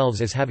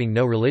themselves as having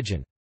no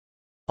religion.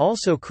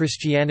 Also,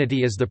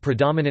 Christianity is the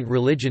predominant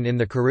religion in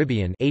the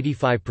Caribbean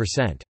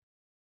 85%.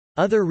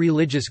 Other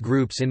religious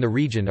groups in the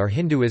region are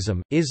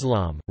Hinduism,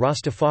 Islam,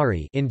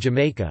 Rastafari in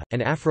Jamaica,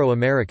 and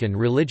Afro-American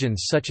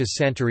religions such as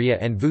Santeria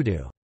and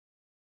Voodoo.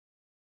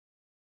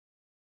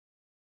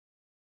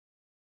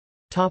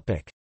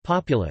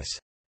 Populace.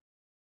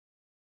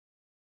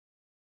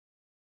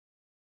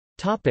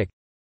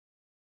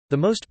 The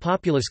most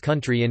populous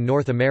country in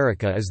North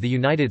America is the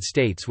United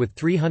States with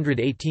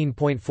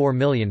 318.4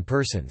 million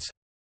persons.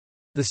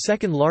 The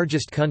second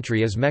largest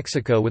country is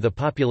Mexico with a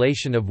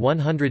population of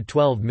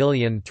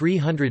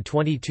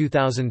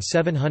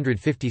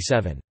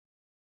 112,322,757.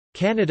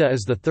 Canada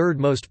is the third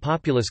most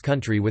populous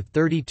country with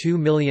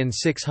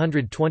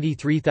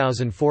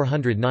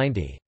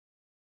 32,623,490.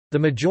 The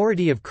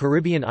majority of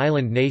Caribbean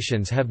island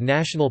nations have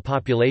national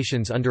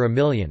populations under 1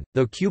 million,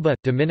 though Cuba,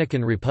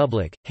 Dominican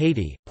Republic,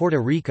 Haiti,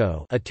 Puerto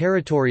Rico, a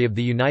territory of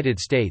the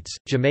United States,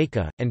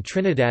 Jamaica, and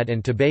Trinidad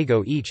and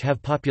Tobago each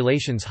have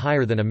populations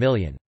higher than 1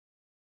 million.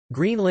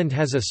 Greenland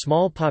has a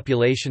small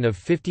population of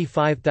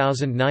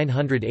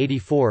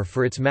 55,984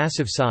 for its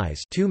massive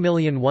size,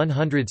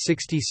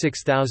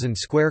 2,166,000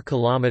 square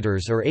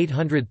kilometers or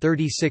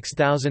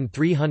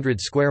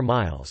 836,300 square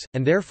miles,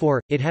 and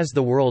therefore it has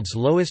the world's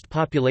lowest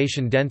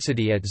population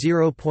density at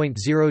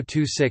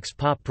 0.026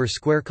 pop per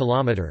square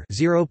kilometer,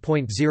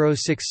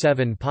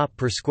 0.067 pop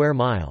per square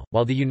mile,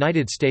 while the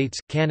United States,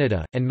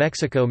 Canada, and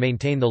Mexico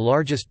maintain the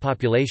largest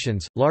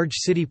populations. Large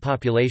city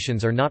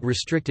populations are not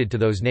restricted to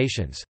those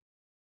nations.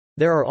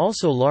 There are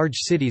also large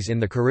cities in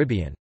the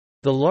Caribbean.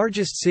 The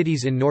largest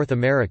cities in North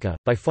America,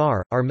 by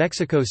far, are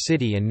Mexico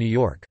City and New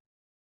York.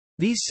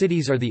 These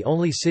cities are the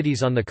only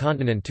cities on the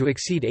continent to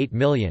exceed 8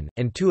 million,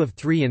 and 2 of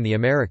 3 in the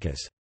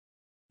Americas.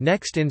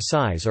 Next in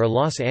size are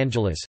Los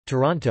Angeles,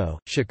 Toronto,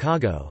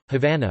 Chicago,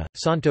 Havana,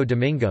 Santo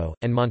Domingo,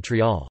 and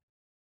Montreal.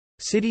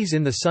 Cities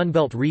in the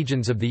Sunbelt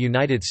regions of the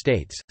United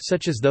States,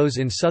 such as those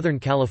in Southern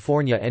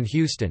California and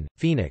Houston,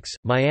 Phoenix,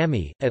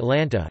 Miami,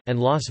 Atlanta, and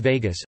Las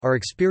Vegas, are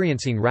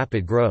experiencing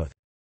rapid growth.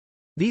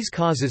 These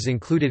causes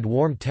included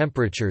warm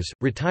temperatures,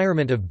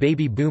 retirement of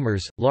baby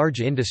boomers,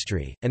 large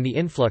industry, and the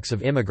influx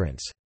of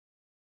immigrants.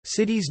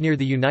 Cities near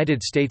the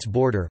United States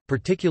border,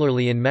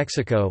 particularly in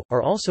Mexico,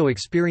 are also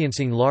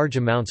experiencing large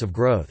amounts of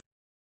growth.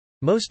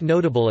 Most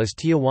notable is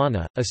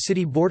Tijuana, a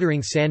city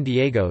bordering San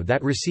Diego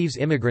that receives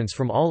immigrants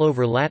from all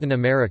over Latin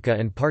America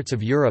and parts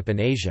of Europe and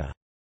Asia.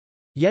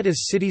 Yet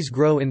as cities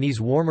grow in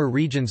these warmer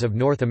regions of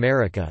North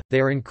America,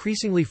 they are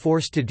increasingly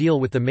forced to deal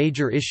with the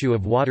major issue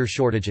of water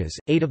shortages.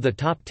 8 of the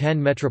top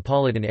 10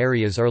 metropolitan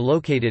areas are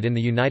located in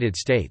the United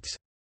States.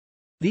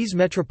 These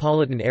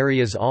metropolitan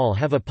areas all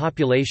have a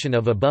population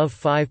of above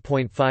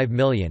 5.5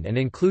 million and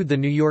include the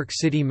New York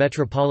City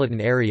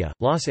metropolitan area,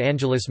 Los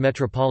Angeles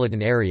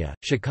metropolitan area,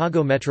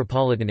 Chicago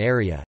metropolitan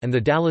area, and the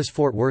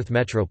Dallas-Fort Worth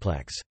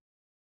metroplex.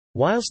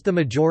 Whilst the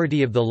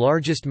majority of the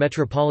largest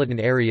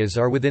metropolitan areas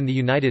are within the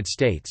United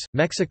States,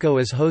 Mexico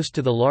is host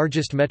to the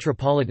largest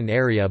metropolitan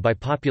area by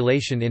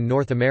population in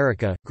North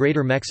America,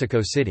 Greater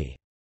Mexico City.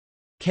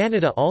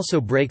 Canada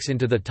also breaks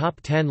into the top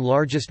 10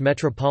 largest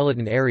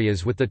metropolitan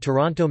areas, with the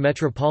Toronto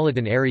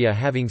metropolitan area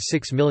having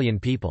 6 million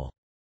people.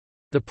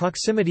 The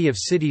proximity of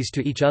cities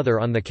to each other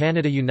on the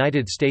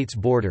Canada-United States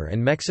border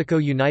and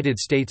Mexico-United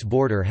States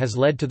border has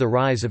led to the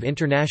rise of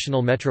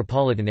international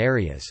metropolitan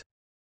areas.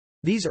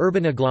 These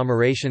urban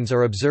agglomerations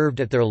are observed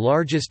at their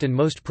largest and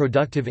most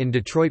productive in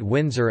Detroit,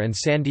 Windsor, and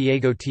San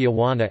Diego,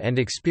 Tijuana, and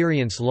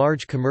experience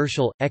large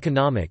commercial,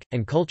 economic,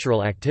 and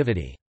cultural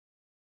activity.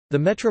 The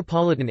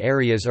metropolitan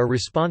areas are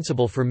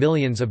responsible for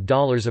millions of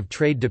dollars of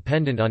trade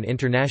dependent on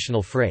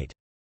international freight.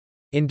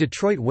 In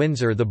Detroit,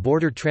 Windsor, the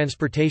Border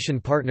Transportation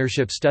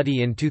Partnership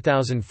study in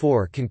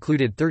 2004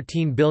 concluded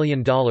 $13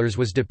 billion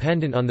was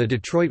dependent on the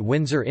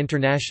Detroit-Windsor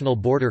International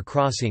Border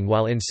Crossing,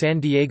 while in San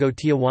Diego,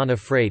 Tijuana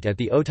freight at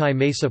the Otay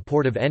Mesa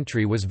port of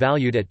entry was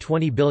valued at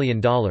 $20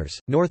 billion.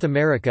 North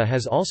America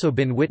has also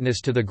been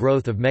witness to the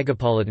growth of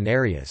megapolitan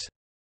areas.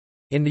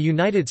 In the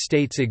United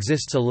States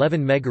exists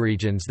 11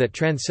 megaregions that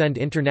transcend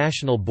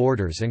international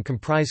borders and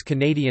comprise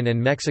Canadian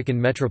and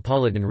Mexican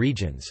metropolitan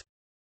regions.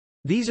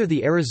 These are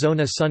the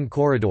Arizona Sun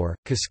Corridor,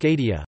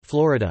 Cascadia,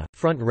 Florida,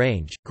 Front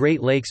Range,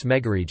 Great Lakes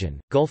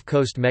Megaregion, Gulf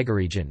Coast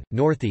Megaregion,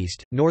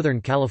 Northeast,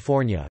 Northern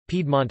California,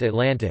 Piedmont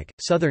Atlantic,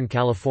 Southern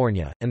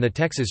California, and the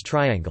Texas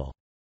Triangle.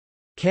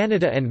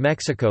 Canada and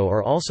Mexico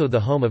are also the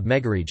home of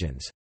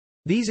megaregions.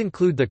 These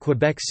include the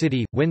Quebec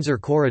City, Windsor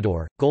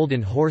Corridor,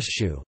 Golden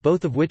Horseshoe,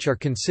 both of which are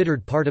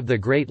considered part of the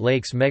Great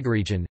Lakes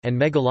Megaregion, and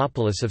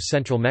Megalopolis of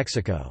central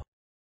Mexico.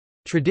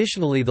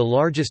 Traditionally, the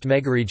largest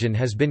megaregion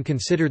has been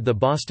considered the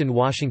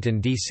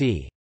Boston-Washington,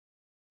 D.C.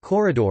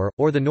 corridor,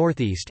 or the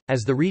Northeast,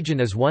 as the region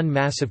is one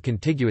massive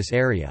contiguous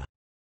area.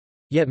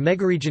 Yet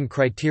megaregion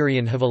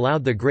criterion have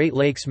allowed the Great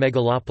Lakes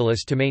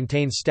megalopolis to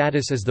maintain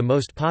status as the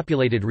most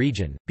populated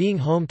region, being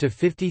home to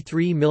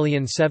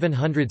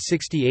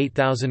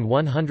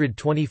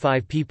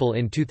 53,768,125 people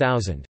in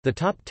 2000. The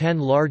top 10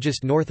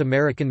 largest North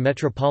American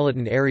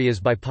metropolitan areas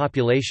by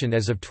population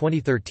as of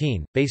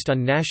 2013, based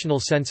on national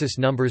census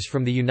numbers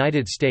from the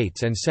United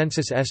States and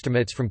census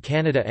estimates from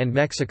Canada and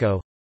Mexico.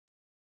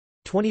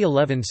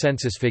 2011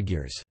 census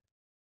figures.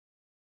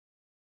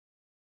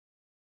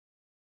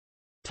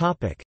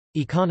 Topic: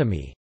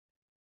 Economy.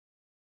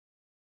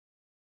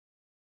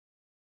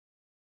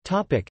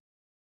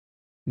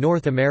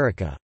 North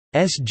America's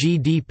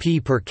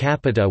GDP per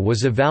capita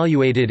was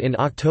evaluated in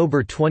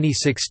October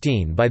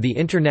 2016 by the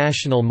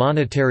International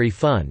Monetary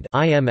Fund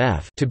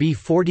 (IMF) to be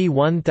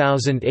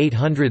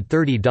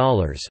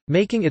 $41,830,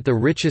 making it the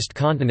richest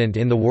continent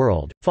in the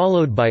world,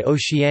 followed by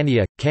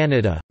Oceania.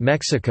 Canada,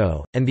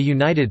 Mexico, and the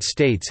United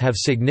States have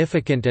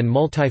significant and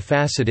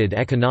multifaceted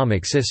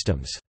economic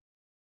systems.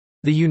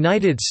 The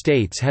United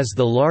States has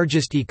the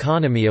largest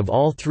economy of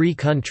all three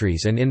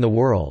countries and in the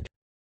world.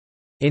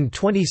 In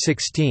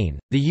 2016,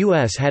 the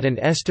U.S. had an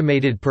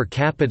estimated per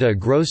capita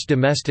gross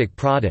domestic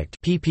product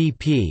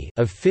 (PPP)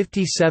 of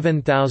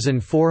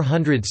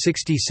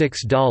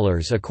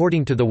 $57,466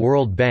 according to the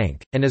World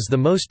Bank, and is the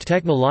most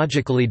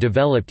technologically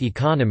developed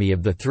economy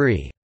of the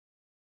three.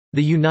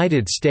 The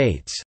United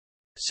States'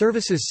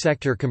 services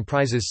sector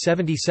comprises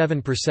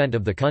 77%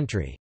 of the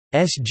country.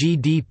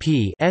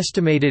 GDP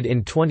estimated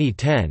in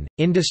 2010,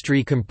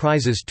 industry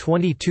comprises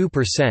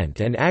 22%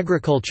 and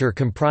agriculture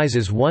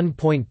comprises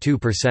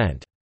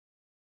 1.2%.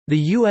 The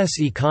U.S.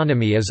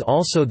 economy is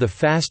also the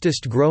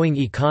fastest growing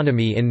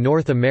economy in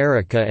North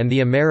America and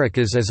the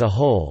Americas as a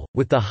whole,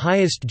 with the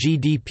highest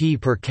GDP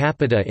per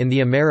capita in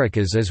the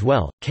Americas as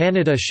well.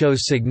 Canada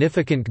shows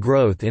significant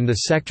growth in the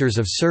sectors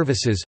of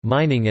services,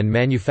 mining and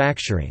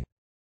manufacturing.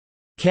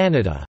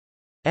 Canada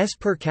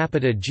per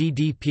capita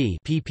GDP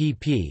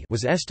 (PPP)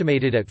 was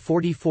estimated at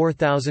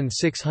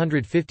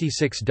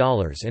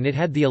 $44,656 and it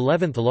had the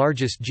 11th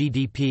largest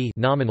GDP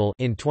nominal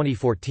in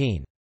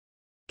 2014.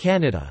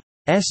 Canada's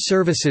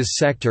services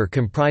sector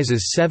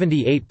comprises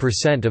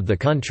 78% of the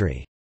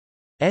country's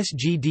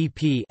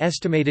GDP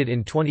estimated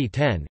in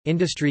 2010,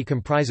 industry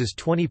comprises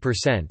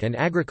 20% and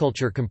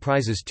agriculture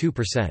comprises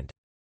 2%.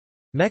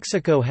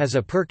 Mexico has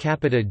a per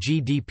capita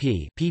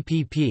GDP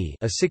 (PPP)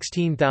 of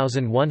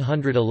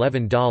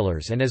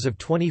 $16,111 and as of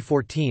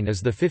 2014 is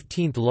the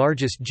 15th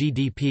largest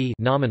GDP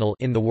nominal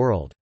in the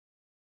world.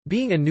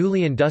 Being a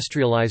newly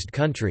industrialized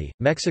country,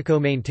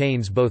 Mexico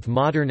maintains both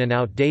modern and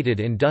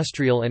outdated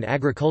industrial and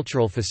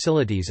agricultural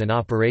facilities and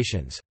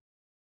operations.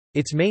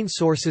 Its main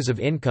sources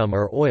of income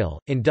are oil,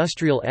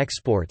 industrial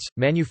exports,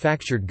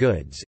 manufactured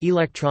goods,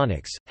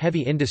 electronics,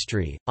 heavy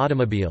industry,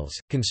 automobiles,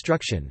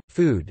 construction,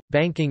 food,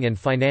 banking, and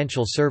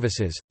financial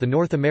services. The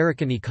North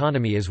American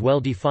economy is well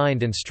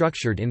defined and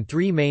structured in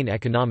three main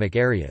economic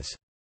areas.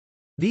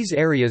 These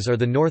areas are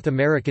the North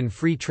American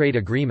Free Trade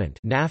Agreement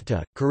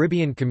 (NAFTA),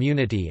 Caribbean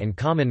Community and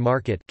Common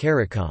Market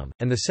 (CARICOM),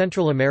 and the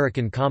Central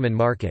American Common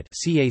Market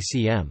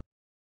 (CACM).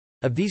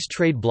 Of these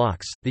trade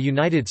blocs, the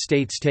United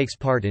States takes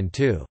part in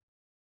two.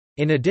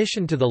 In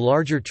addition to the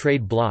larger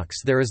trade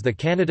blocs, there is the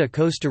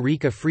Canada-Costa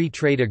Rica Free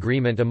Trade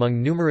Agreement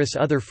among numerous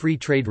other free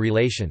trade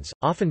relations,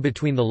 often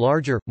between the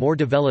larger, more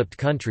developed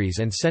countries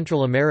and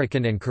Central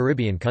American and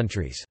Caribbean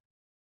countries.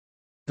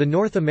 The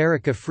North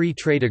America Free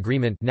Trade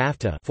Agreement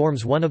 (NAFTA)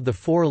 forms one of the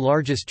four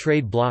largest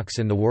trade blocs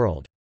in the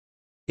world.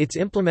 Its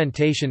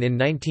implementation in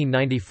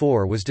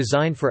 1994 was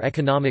designed for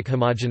economic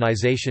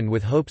homogenization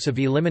with hopes of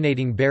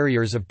eliminating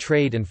barriers of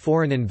trade and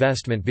foreign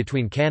investment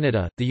between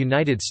Canada, the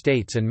United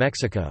States and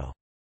Mexico.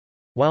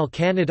 While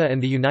Canada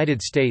and the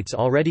United States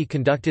already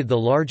conducted the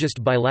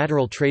largest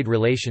bilateral trade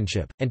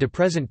relationship, and to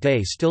present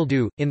day still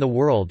do, in the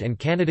world, and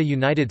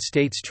Canada-United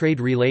States trade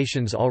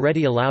relations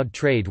already allowed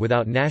trade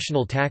without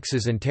national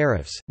taxes and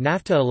tariffs,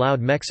 NAFTA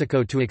allowed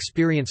Mexico to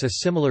experience a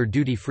similar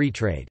duty-free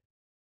trade.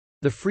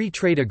 The Free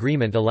Trade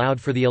Agreement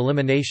allowed for the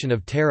elimination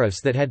of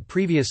tariffs that had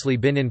previously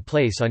been in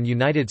place on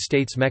United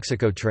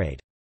States-Mexico trade.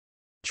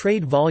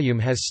 Trade volume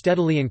has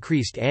steadily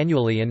increased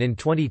annually, and in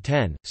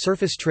 2010,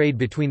 surface trade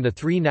between the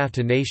three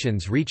NAFTA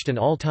nations reached an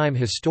all-time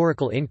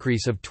historical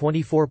increase of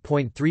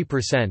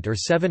 24.3% or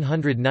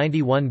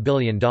 $791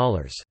 billion.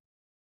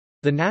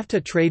 The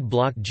NAFTA trade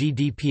bloc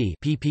GDP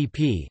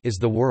 (PPP) is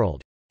the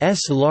world's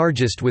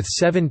largest with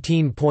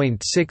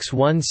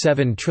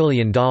 $17.617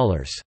 trillion.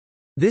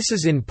 This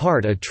is in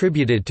part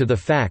attributed to the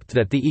fact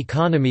that the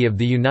economy of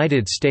the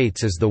United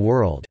States is the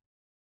world's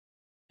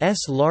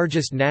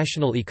largest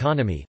national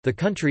economy. The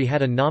country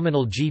had a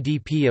nominal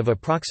GDP of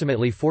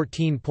approximately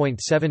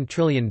 $14.7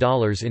 trillion in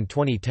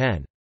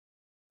 2010.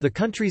 The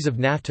countries of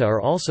NAFTA are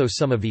also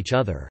some of each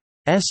other's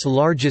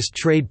largest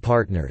trade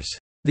partners.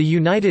 The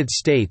United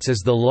States is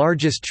the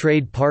largest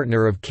trade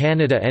partner of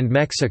Canada and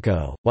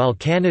Mexico, while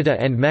Canada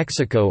and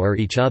Mexico are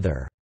each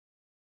other's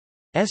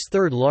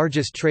third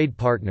largest trade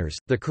partners.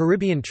 The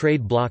Caribbean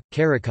trade bloc,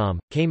 CARICOM,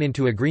 came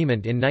into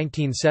agreement in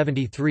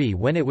 1973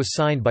 when it was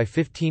signed by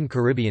 15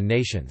 Caribbean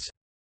nations.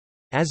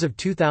 As of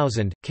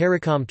 2000,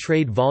 CARICOM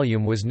trade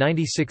volume was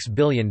 $96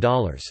 billion.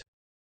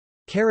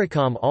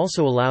 CARICOM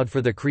also allowed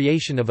for the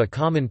creation of a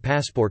common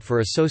passport for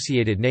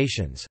associated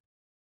nations.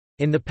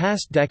 In the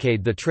past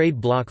decade, the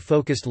trade bloc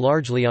focused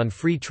largely on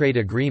free trade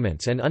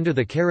agreements, and under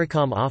the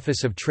CARICOM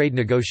Office of Trade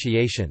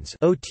Negotiations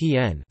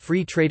 (OTN),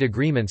 free trade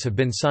agreements have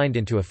been signed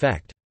into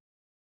effect.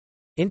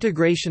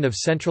 Integration of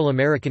Central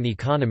American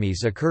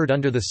economies occurred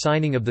under the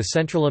signing of the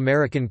Central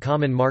American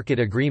Common Market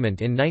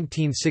Agreement in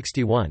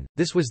 1961.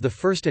 This was the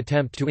first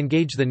attempt to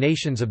engage the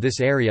nations of this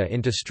area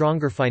into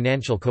stronger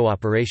financial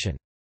cooperation.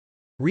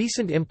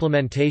 Recent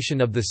implementation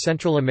of the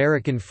Central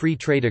American Free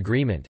Trade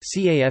Agreement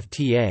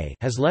 (CAFTA)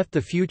 has left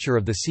the future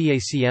of the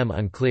CACM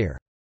unclear.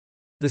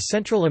 The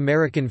Central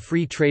American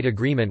Free Trade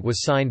Agreement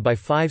was signed by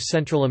 5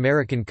 Central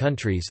American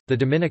countries, the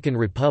Dominican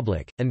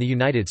Republic, and the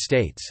United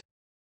States.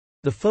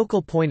 The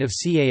focal point of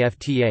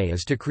CAFTA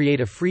is to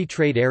create a free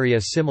trade area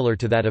similar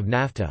to that of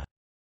NAFTA.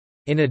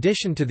 In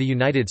addition to the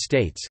United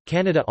States,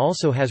 Canada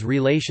also has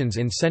relations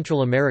in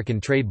Central American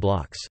trade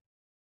blocs.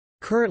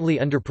 Currently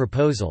under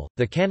proposal,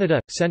 the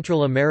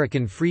Canada-Central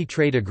American Free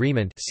Trade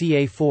Agreement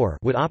 (CA4)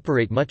 would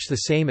operate much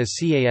the same as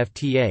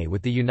CAFTA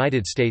with the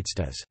United States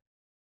does.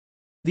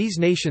 These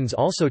nations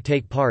also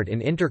take part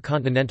in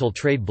intercontinental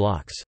trade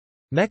blocs.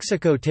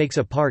 Mexico takes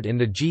a part in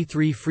the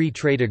G3 Free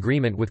Trade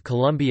Agreement with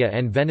Colombia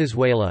and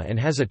Venezuela and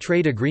has a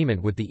trade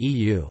agreement with the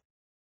EU.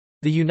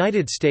 The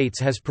United States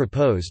has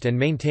proposed and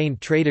maintained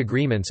trade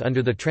agreements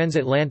under the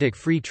Transatlantic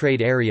Free Trade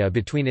Area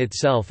between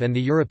itself and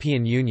the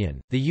European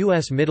Union, the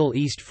U.S. Middle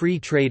East Free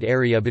Trade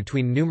Area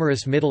between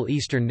numerous Middle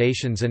Eastern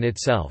nations and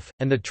itself,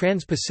 and the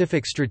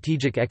Trans-Pacific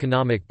Strategic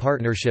Economic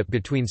Partnership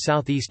between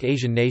Southeast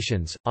Asian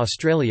nations,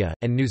 Australia,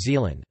 and New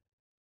Zealand.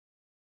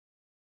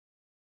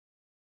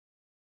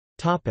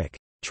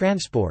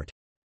 Transport.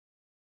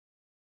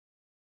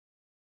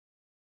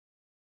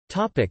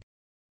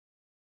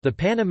 The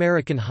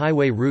Pan-American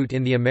Highway route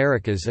in the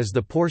Americas is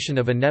the portion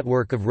of a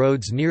network of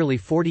roads nearly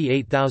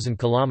 48,000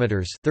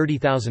 kilometers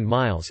 (30,000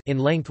 miles) in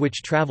length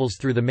which travels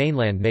through the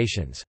mainland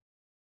nations.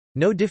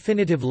 No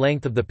definitive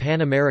length of the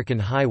Pan-American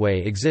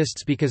Highway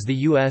exists because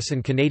the US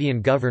and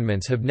Canadian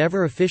governments have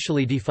never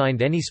officially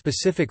defined any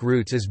specific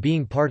routes as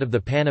being part of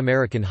the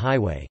Pan-American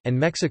Highway, and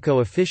Mexico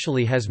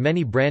officially has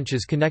many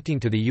branches connecting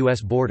to the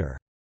US border.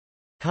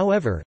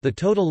 However, the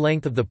total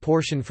length of the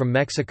portion from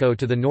Mexico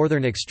to the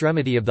northern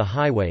extremity of the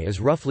highway is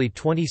roughly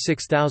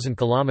 26,000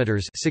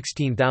 kilometers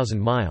 (16,000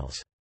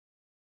 miles).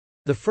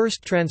 The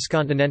first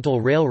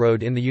transcontinental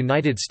railroad in the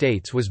United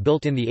States was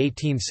built in the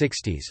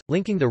 1860s,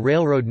 linking the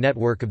railroad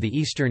network of the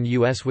eastern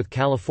U.S. with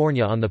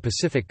California on the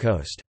Pacific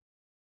coast.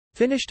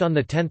 Finished on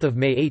 10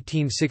 May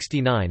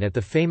 1869 at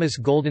the famous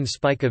Golden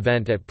Spike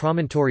event at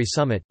Promontory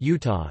Summit,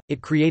 Utah,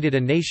 it created a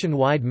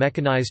nationwide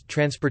mechanized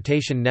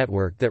transportation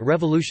network that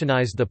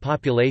revolutionized the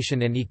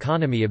population and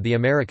economy of the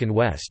American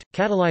West,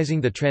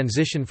 catalyzing the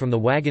transition from the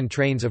wagon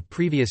trains of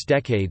previous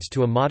decades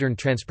to a modern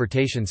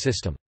transportation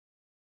system.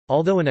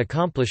 Although an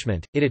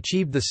accomplishment, it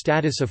achieved the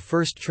status of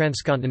first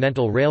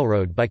transcontinental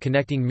railroad by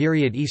connecting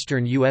myriad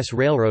eastern U.S.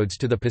 railroads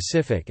to the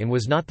Pacific and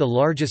was not the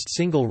largest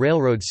single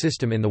railroad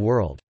system in the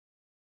world.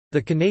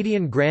 The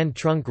Canadian Grand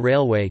Trunk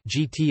Railway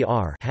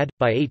 (GTR) had,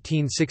 by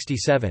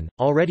 1867,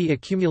 already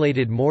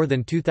accumulated more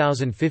than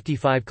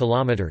 2,055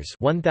 kilometres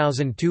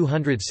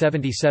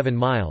 (1,277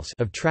 miles)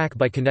 of track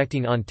by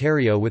connecting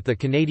Ontario with the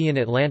Canadian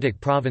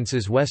Atlantic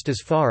provinces west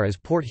as far as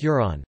Port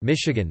Huron,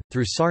 Michigan,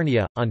 through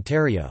Sarnia,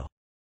 Ontario.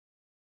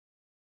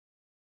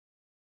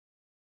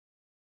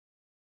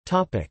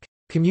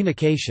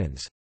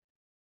 Communications.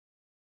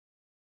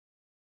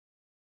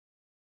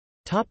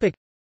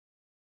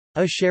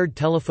 A shared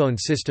telephone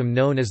system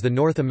known as the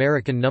North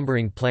American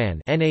Numbering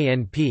Plan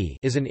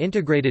is an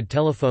integrated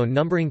telephone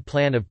numbering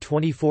plan of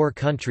 24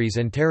 countries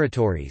and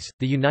territories,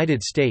 the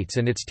United States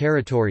and its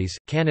territories,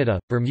 Canada,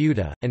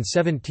 Bermuda, and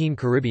 17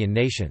 Caribbean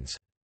nations.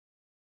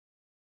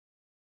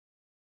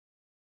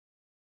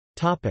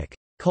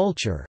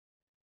 Culture.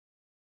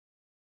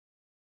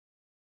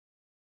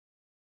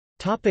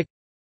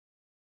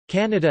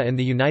 Canada and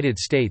the United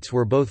States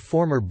were both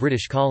former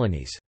British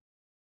colonies.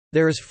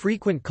 There is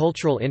frequent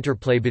cultural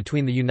interplay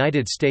between the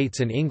United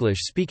States and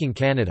English-speaking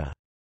Canada.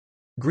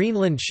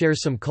 Greenland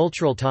shares some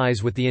cultural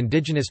ties with the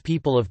indigenous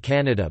people of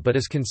Canada but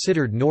is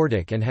considered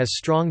Nordic and has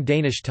strong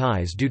Danish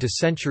ties due to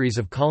centuries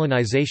of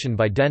colonization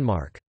by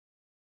Denmark.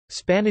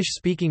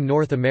 Spanish-speaking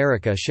North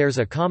America shares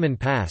a common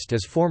past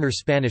as former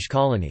Spanish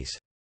colonies.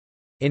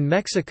 In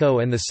Mexico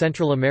and the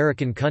Central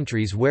American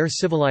countries where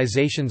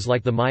civilizations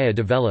like the Maya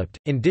developed,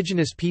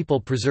 indigenous people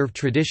preserve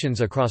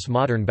traditions across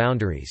modern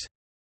boundaries.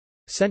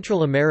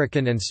 Central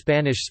American and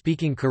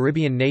Spanish-speaking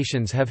Caribbean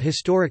nations have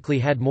historically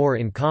had more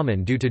in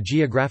common due to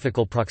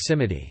geographical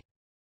proximity.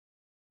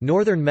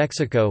 Northern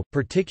Mexico,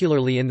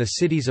 particularly in the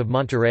cities of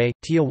Monterrey,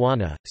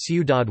 Tijuana,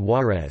 Ciudad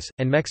Juárez,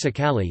 and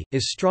Mexicali,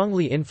 is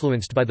strongly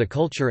influenced by the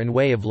culture and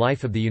way of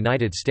life of the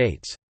United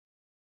States.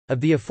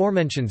 Of the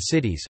aforementioned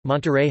cities,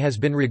 Monterrey has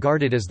been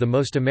regarded as the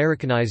most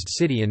Americanized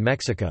city in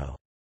Mexico.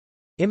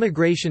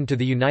 Immigration to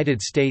the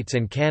United States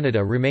and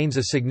Canada remains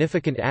a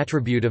significant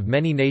attribute of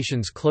many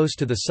nations close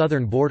to the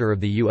southern border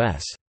of the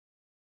U.S.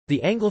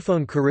 The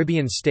Anglophone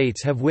Caribbean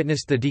states have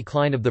witnessed the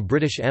decline of the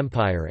British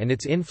Empire and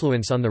its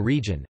influence on the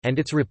region, and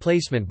its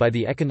replacement by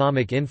the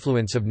economic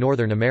influence of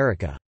Northern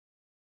America.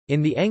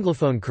 In the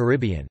Anglophone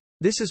Caribbean,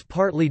 this is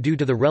partly due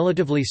to the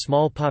relatively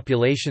small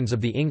populations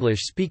of the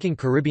English-speaking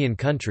Caribbean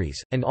countries,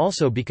 and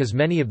also because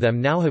many of them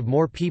now have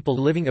more people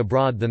living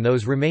abroad than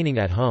those remaining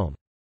at home.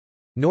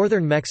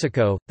 Northern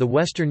Mexico, the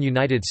western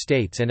United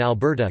States and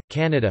Alberta,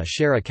 Canada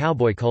share a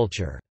cowboy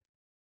culture.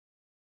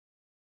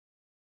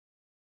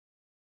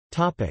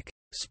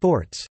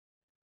 Sports.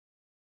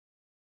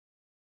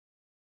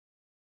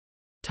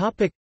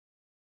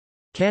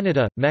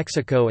 Canada,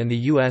 Mexico and the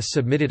U.S.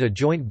 submitted a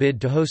joint bid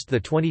to host the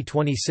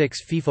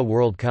 2026 FIFA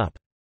World Cup.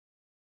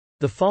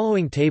 The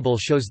following table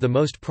shows the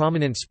most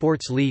prominent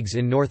sports leagues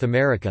in North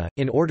America,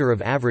 in order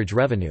of average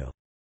revenue.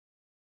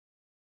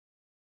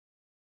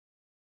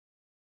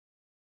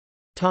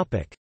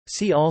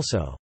 See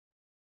also.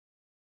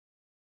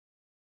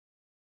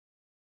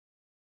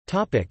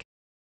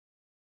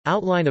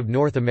 Outline of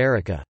North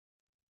America.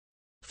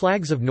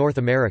 Flags of North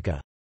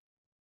America.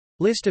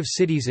 List of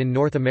cities in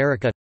North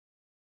America.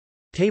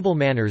 Table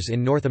manners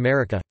in North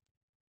America.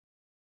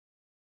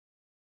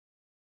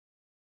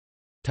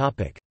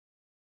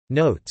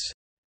 Notes.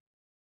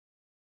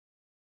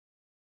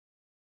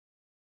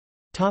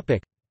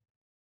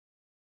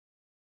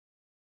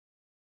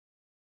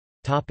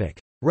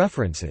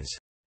 References.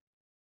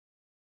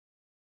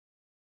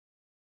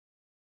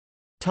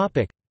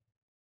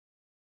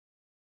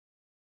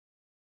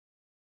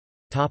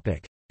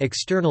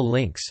 External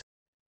links.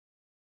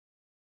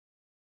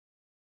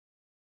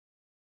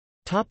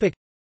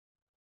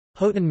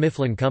 Houghton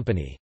Mifflin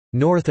Company,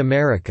 North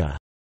America.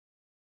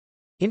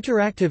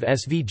 Interactive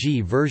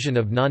SVG version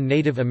of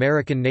non-Native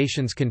American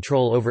nations'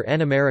 control over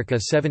N America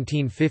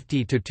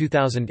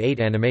 1750–2008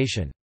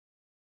 animation.